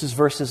 This is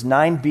verses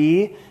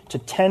 9b to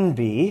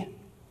 10b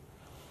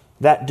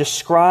that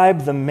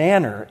describe the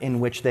manner in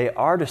which they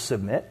are to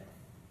submit.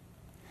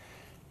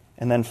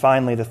 And then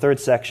finally, the third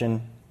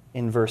section,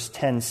 in verse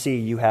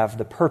 10c, you have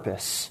the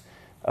purpose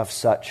of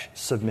such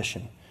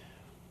submission.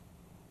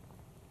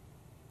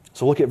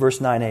 So look at verse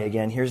 9a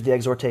again. Here's the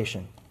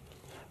exhortation.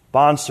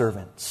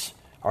 Bondservants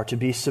are to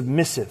be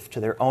submissive to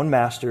their own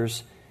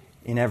masters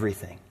in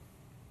everything.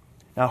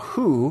 Now,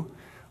 who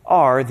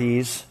are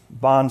these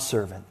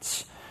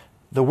bondservants?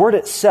 The word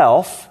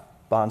itself,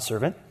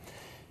 bondservant,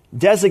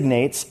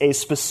 designates a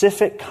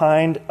specific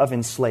kind of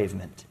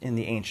enslavement in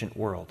the ancient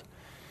world.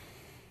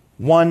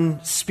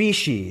 One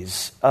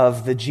species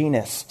of the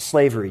genus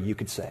slavery, you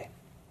could say.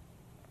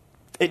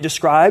 It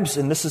describes,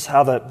 and this is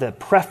how the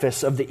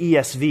preface of the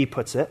ESV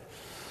puts it,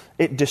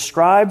 it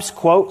describes,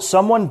 quote,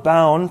 someone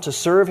bound to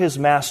serve his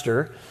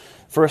master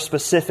for a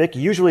specific,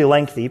 usually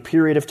lengthy,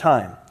 period of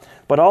time,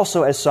 but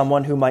also as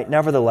someone who might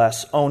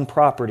nevertheless own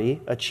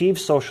property, achieve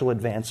social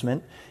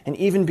advancement, and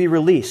even be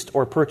released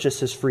or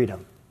purchase his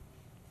freedom.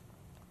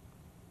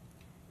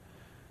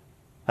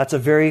 That's a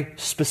very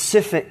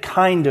specific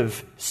kind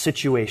of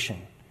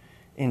situation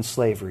in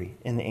slavery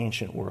in the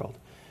ancient world.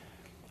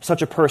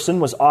 Such a person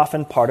was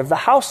often part of the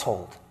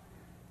household,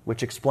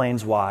 which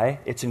explains why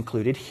it's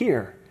included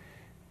here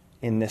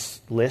in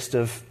this list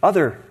of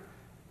other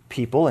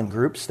people and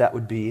groups that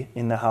would be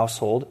in the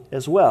household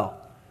as well.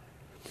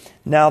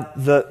 Now,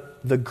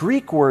 the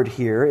Greek word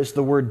here is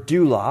the word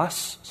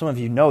doulos. Some of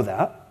you know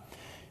that.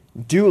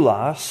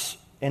 Doulos,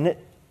 and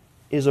it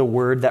is a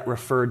word that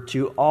referred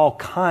to all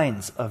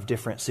kinds of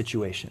different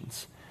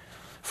situations.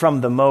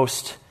 From the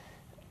most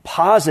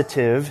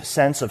positive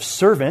sense of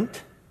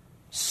servant,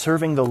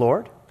 serving the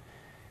Lord,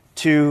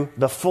 to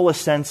the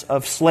fullest sense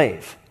of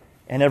slave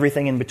and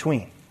everything in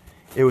between.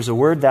 It was a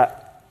word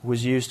that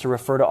was used to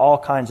refer to all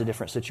kinds of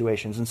different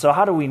situations. And so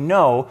how do we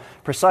know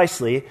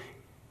precisely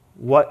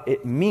what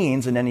it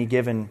means in any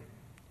given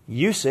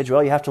usage?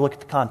 Well, you have to look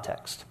at the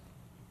context.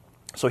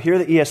 So here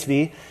the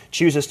ESV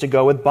chooses to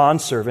go with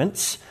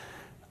bondservants.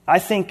 I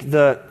think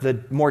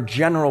the more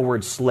general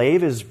word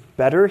slave is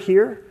better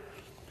here,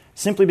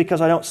 simply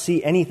because I don't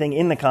see anything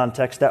in the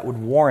context that would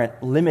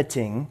warrant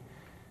limiting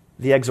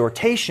the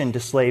exhortation to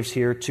slaves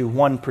here to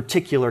one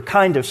particular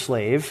kind of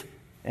slave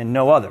and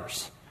no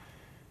others.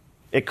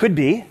 It could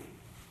be.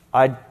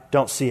 I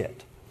don't see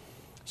it.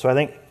 So I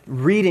think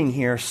reading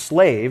here,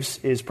 slaves,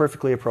 is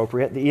perfectly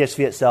appropriate. The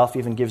ESV itself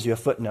even gives you a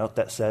footnote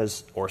that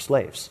says, or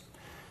slaves.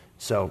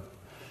 So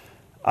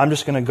I'm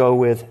just going to go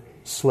with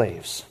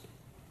slaves.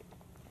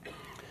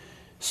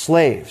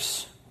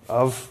 Slaves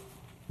of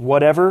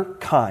whatever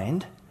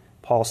kind,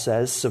 Paul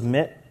says,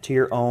 submit to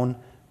your own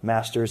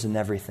masters in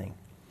everything.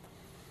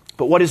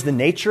 But what is the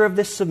nature of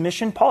this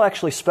submission? Paul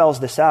actually spells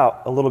this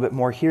out a little bit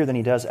more here than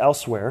he does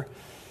elsewhere.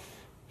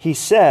 He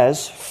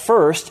says,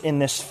 first, in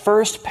this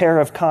first pair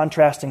of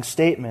contrasting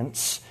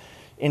statements,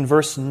 in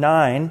verse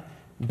 9,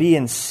 B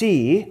and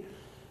C,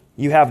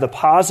 you have the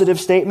positive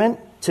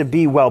statement, to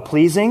be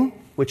well-pleasing,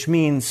 which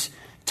means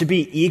to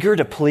be eager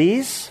to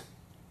please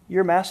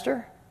your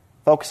master,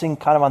 focusing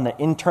kind of on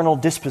the internal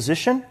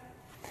disposition.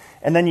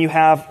 And then you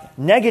have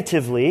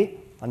negatively,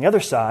 on the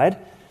other side,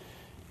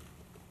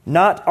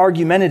 not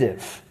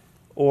argumentative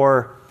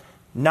or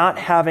not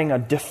having a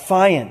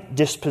defiant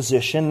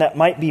disposition that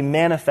might be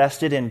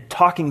manifested in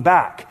talking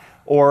back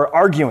or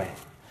arguing.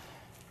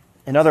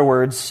 In other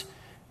words,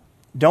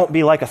 don't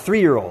be like a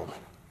 3-year-old.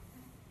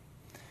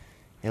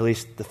 At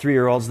least the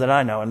 3-year-olds that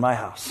I know in my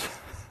house.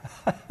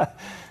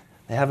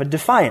 They have a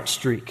defiant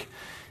streak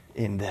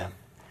in them.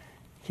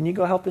 Can you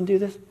go help and do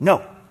this?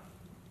 No.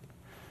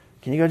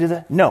 Can you go do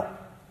that? No.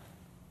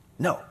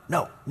 No,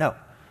 no, no.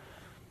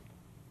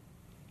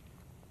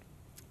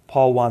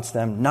 Paul wants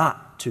them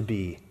not to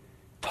be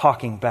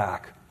talking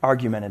back,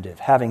 argumentative,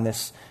 having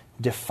this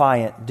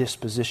defiant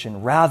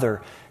disposition.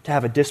 Rather, to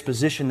have a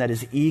disposition that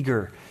is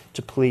eager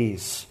to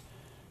please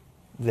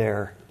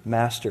their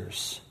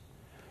masters.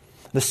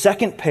 The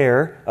second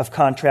pair of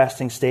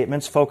contrasting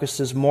statements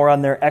focuses more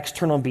on their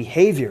external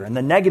behavior, and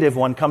the negative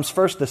one comes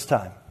first this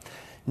time.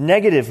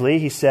 Negatively,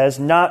 he says,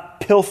 not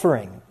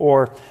pilfering,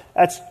 or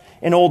that's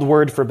an old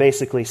word for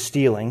basically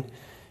stealing,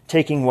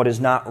 taking what is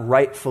not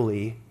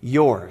rightfully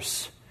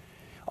yours.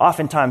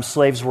 Oftentimes,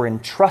 slaves were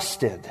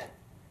entrusted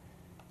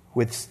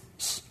with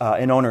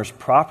an owner's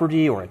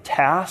property or a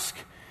task,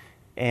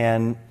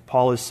 and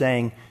Paul is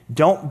saying,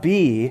 don't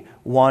be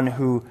one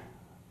who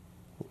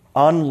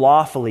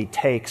unlawfully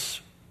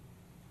takes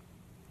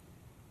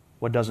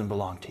what doesn't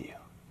belong to you.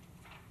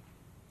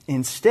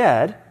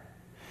 Instead,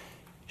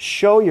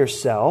 show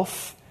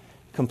yourself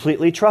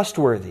completely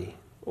trustworthy,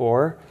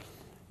 or,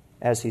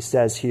 as he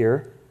says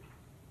here,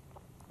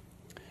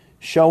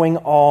 showing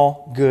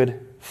all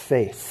good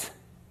faith.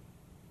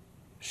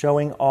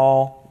 Showing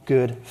all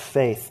good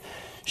faith.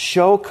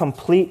 Show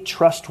complete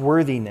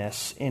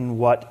trustworthiness in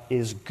what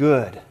is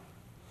good.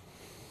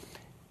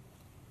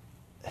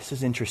 This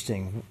is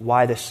interesting,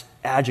 why this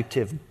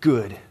adjective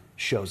good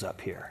shows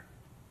up here.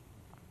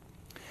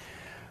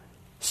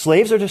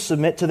 Slaves are to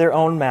submit to their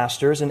own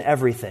masters in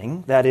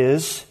everything, that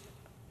is,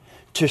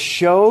 to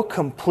show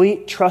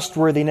complete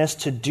trustworthiness,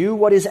 to do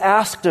what is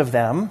asked of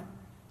them,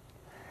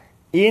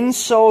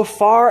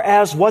 insofar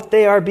as what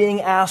they are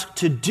being asked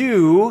to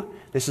do,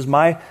 this is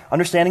my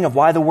understanding of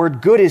why the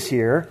word good is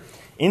here,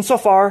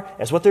 insofar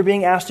as what they're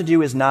being asked to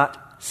do is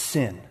not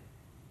sin,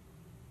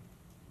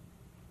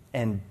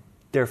 and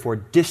therefore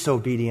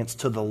disobedience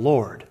to the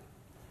Lord,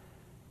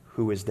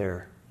 who is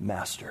their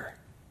master.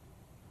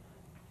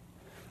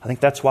 I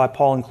think that's why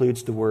Paul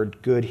includes the word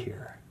good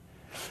here.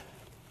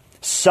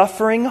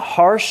 Suffering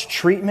harsh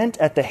treatment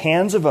at the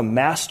hands of a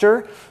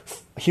master,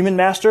 human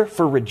master,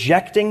 for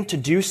rejecting to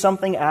do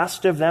something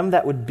asked of them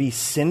that would be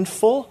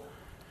sinful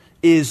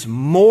is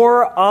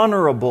more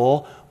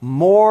honorable,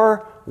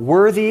 more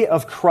worthy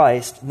of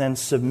Christ than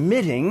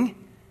submitting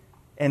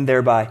and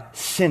thereby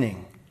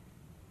sinning.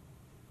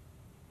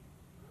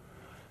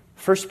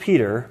 1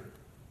 Peter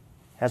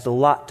has a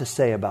lot to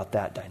say about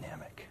that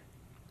dynamic.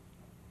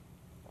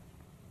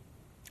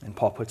 And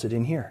Paul puts it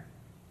in here.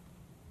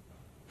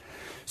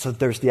 So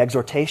there's the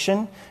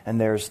exhortation,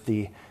 and there's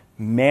the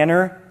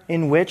manner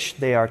in which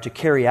they are to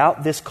carry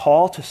out this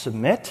call to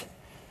submit.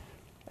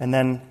 And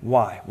then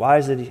why? Why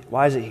is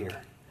it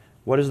here?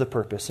 What is the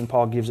purpose? And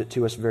Paul gives it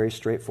to us very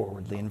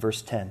straightforwardly in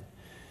verse 10.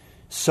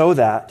 So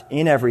that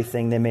in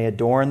everything they may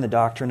adorn the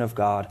doctrine of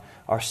God,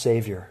 our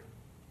Savior.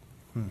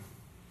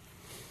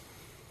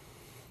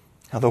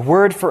 Now the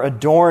word for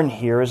adorn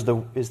here is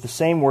the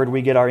same word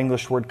we get our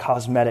English word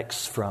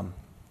cosmetics from.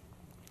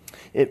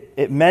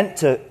 It meant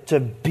to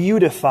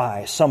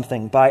beautify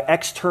something by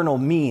external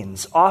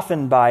means,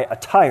 often by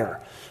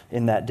attire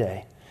in that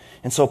day.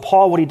 And so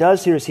Paul, what he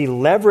does here is he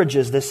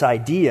leverages this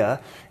idea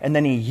and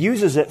then he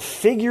uses it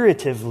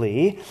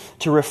figuratively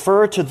to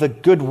refer to the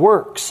good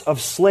works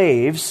of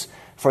slaves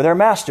for their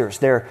masters,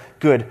 their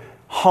good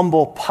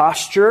humble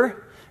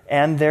posture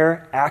and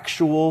their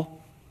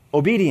actual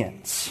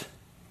obedience.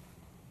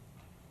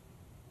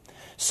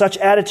 Such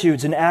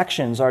attitudes and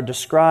actions are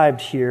described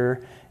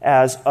here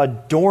as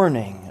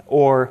adorning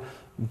or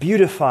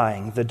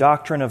beautifying the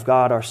doctrine of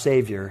God our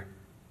Savior,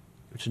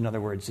 which in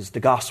other words is the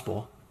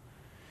gospel.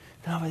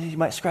 Now, you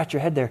might scratch your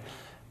head there.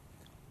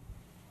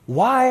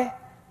 Why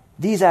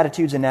these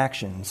attitudes and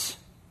actions?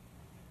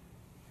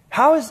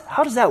 How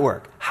does that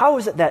work? How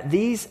is it that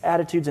these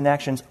attitudes and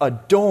actions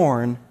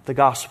adorn the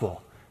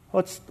gospel?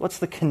 What's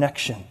the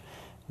connection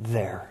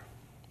there?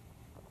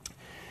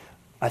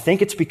 I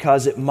think it's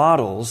because it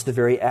models the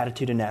very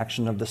attitude and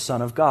action of the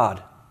Son of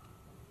God,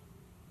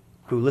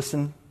 who,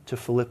 listen to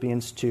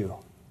Philippians 2,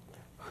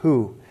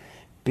 who,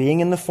 being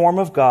in the form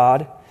of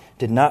God,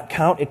 did not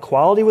count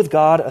equality with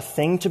God a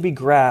thing to be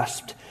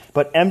grasped,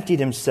 but emptied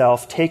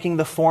himself, taking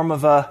the form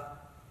of a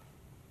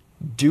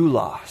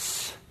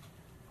doulos.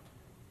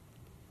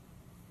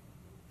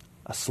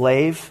 a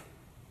slave,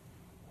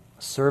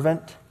 a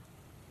servant,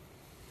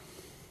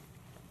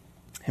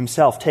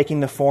 himself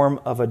taking the form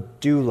of a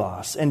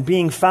doulos, and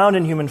being found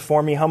in human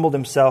form, he humbled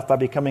himself by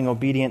becoming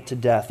obedient to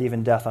death,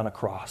 even death on a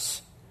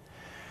cross.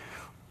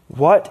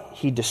 What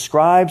he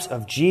describes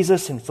of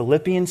Jesus in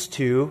Philippians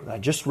 2, I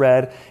just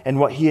read, and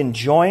what he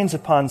enjoins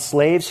upon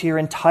slaves here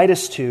in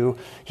Titus 2,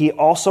 he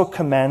also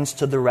commends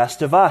to the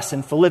rest of us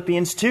in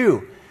Philippians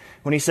 2,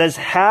 when he says,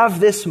 have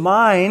this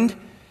mind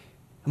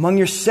among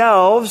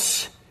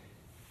yourselves,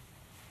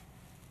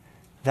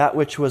 that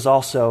which was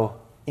also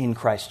in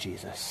Christ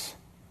Jesus.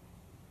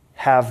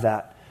 Have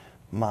that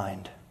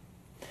mind.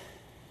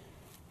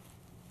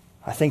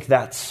 I think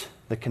that's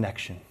the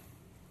connection.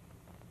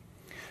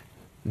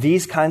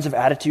 These kinds of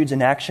attitudes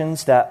and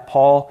actions that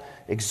Paul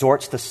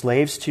exhorts the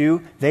slaves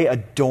to, they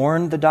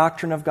adorn the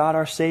doctrine of God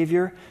our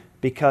Savior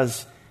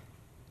because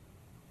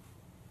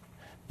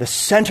the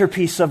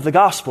centerpiece of the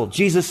gospel,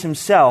 Jesus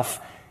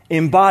himself,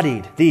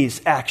 embodied these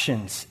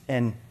actions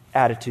and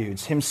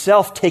attitudes,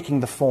 himself taking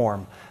the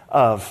form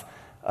of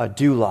a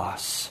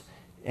doulos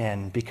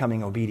and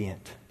becoming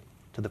obedient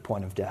to the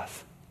point of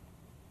death.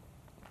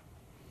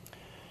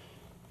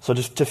 So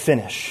just to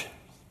finish,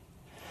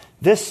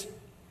 this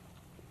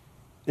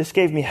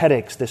gave me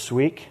headaches this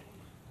week,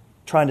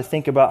 trying to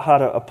think about how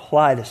to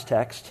apply this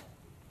text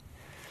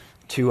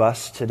to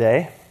us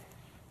today.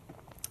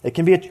 It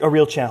can be a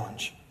real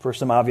challenge for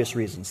some obvious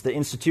reasons. The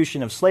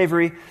institution of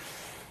slavery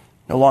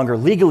no longer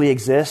legally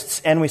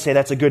exists, and we say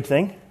that's a good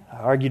thing. I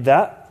argued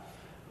that.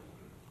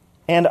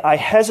 And I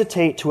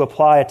hesitate to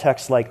apply a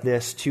text like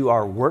this to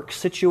our work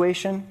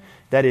situation,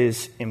 that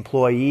is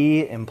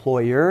employee,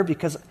 employer,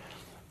 because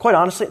quite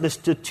honestly,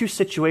 the two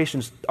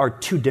situations are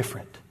too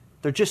different.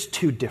 They're just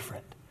too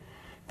different.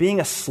 Being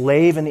a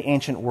slave in the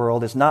ancient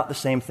world is not the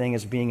same thing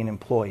as being an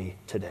employee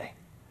today.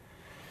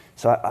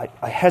 So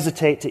I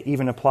hesitate to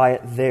even apply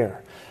it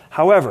there.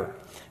 However,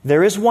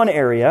 there is one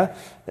area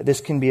that this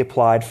can be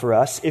applied for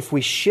us. If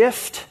we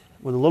shift,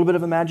 with a little bit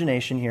of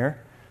imagination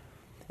here,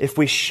 if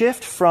we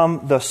shift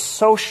from the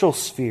social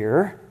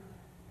sphere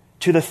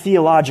to the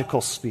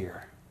theological sphere,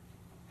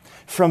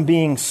 from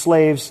being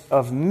slaves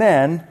of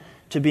men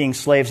to being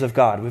slaves of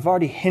God. We've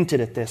already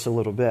hinted at this a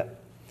little bit.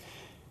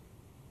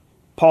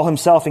 Paul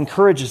himself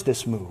encourages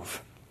this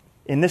move.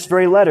 In this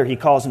very letter, he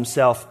calls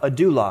himself a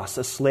doulos,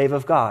 a slave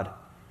of God.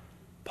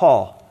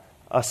 Paul,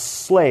 a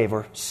slave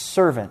or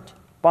servant,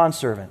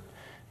 bondservant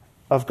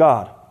of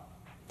God.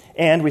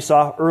 And we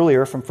saw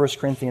earlier from 1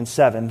 Corinthians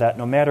 7 that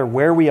no matter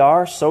where we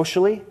are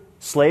socially,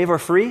 slave or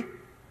free,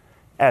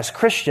 as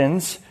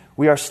Christians,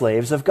 we are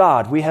slaves of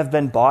God. We have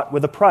been bought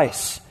with a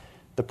price,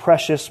 the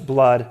precious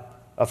blood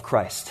of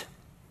Christ.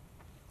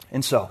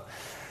 And so,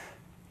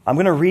 I'm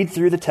going to read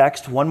through the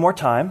text one more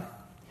time.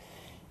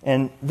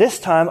 And this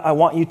time, I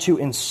want you to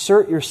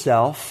insert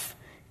yourself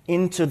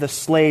into the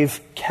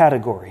slave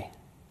category.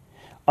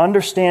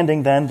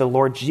 Understanding then the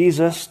Lord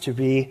Jesus to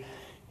be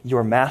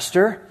your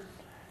master,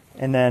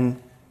 and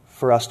then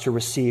for us to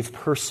receive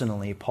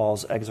personally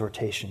Paul's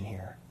exhortation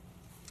here.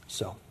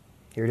 So,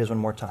 here it is one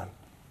more time.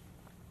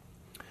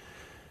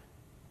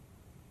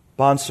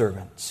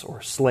 Bondservants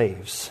or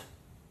slaves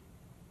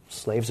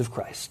of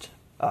Christ,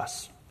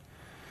 us,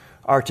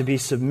 are to be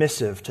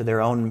submissive to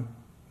their own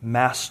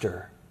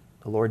master,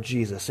 the Lord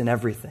Jesus, in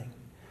everything.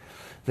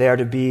 They are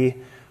to be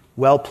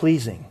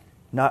well-pleasing,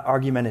 not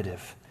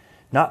argumentative,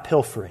 not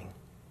pilfering,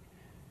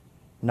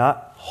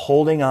 not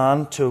holding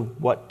on to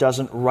what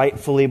doesn't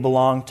rightfully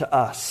belong to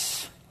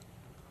us,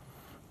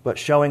 but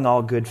showing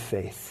all good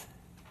faith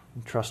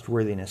and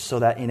trustworthiness, so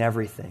that in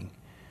everything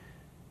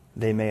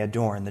they may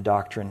adorn the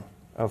doctrine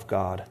of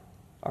God,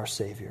 our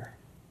Savior.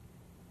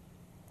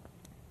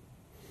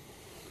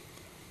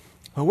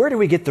 Well, where do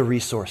we get the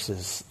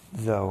resources,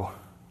 though,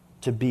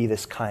 to be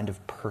this kind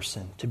of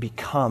person, to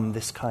become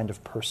this kind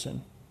of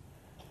person?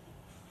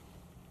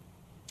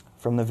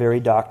 From the very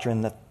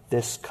doctrine that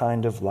this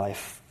kind of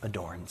life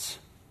adorns,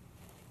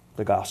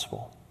 the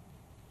gospel.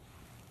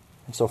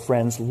 And so,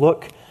 friends,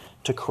 look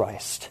to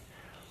Christ,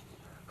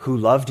 who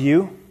loved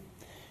you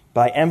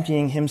by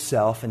emptying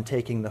himself and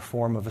taking the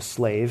form of a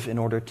slave in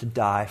order to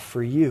die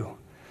for you,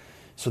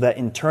 so that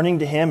in turning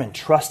to him and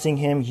trusting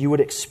him, you would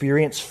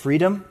experience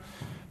freedom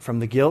from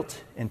the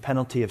guilt and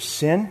penalty of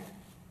sin.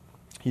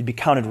 You'd be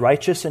counted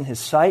righteous in his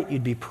sight.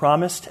 You'd be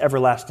promised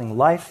everlasting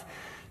life,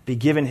 be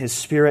given his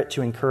Spirit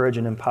to encourage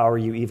and empower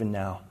you even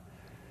now.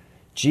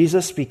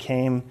 Jesus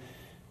became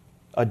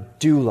a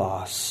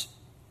doulos,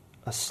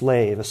 a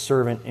slave, a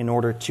servant, in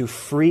order to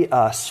free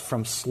us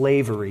from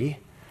slavery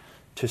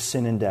to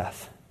sin and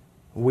death.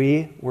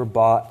 We were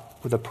bought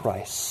with a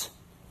price.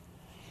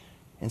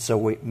 And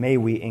so may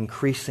we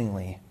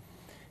increasingly,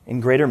 in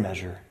greater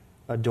measure,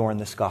 adorn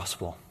this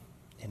gospel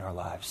in our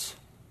lives.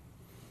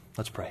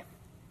 Let's pray.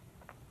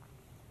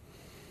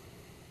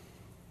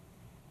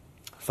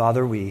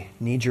 Father, we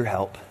need your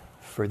help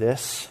for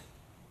this,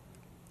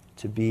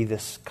 to be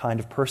this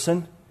kind of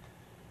person.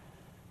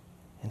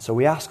 And so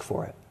we ask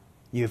for it.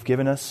 You have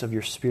given us of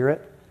your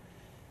Spirit.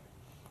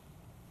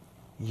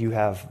 You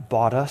have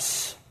bought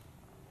us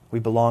We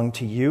belong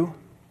to you.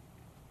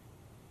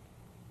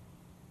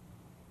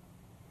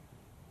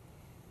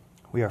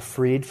 We are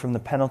freed from the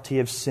penalty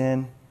of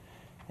sin.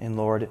 And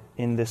Lord,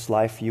 in this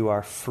life, you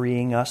are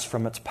freeing us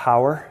from its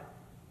power.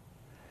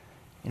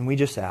 And we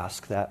just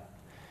ask that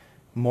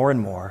more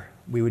and more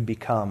we would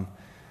become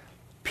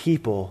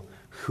people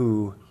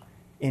who,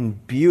 in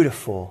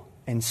beautiful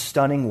and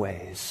stunning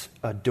ways,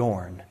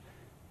 adorn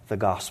the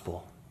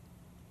gospel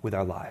with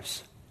our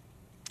lives.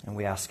 And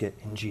we ask it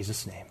in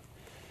Jesus' name.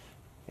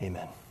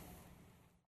 Amen.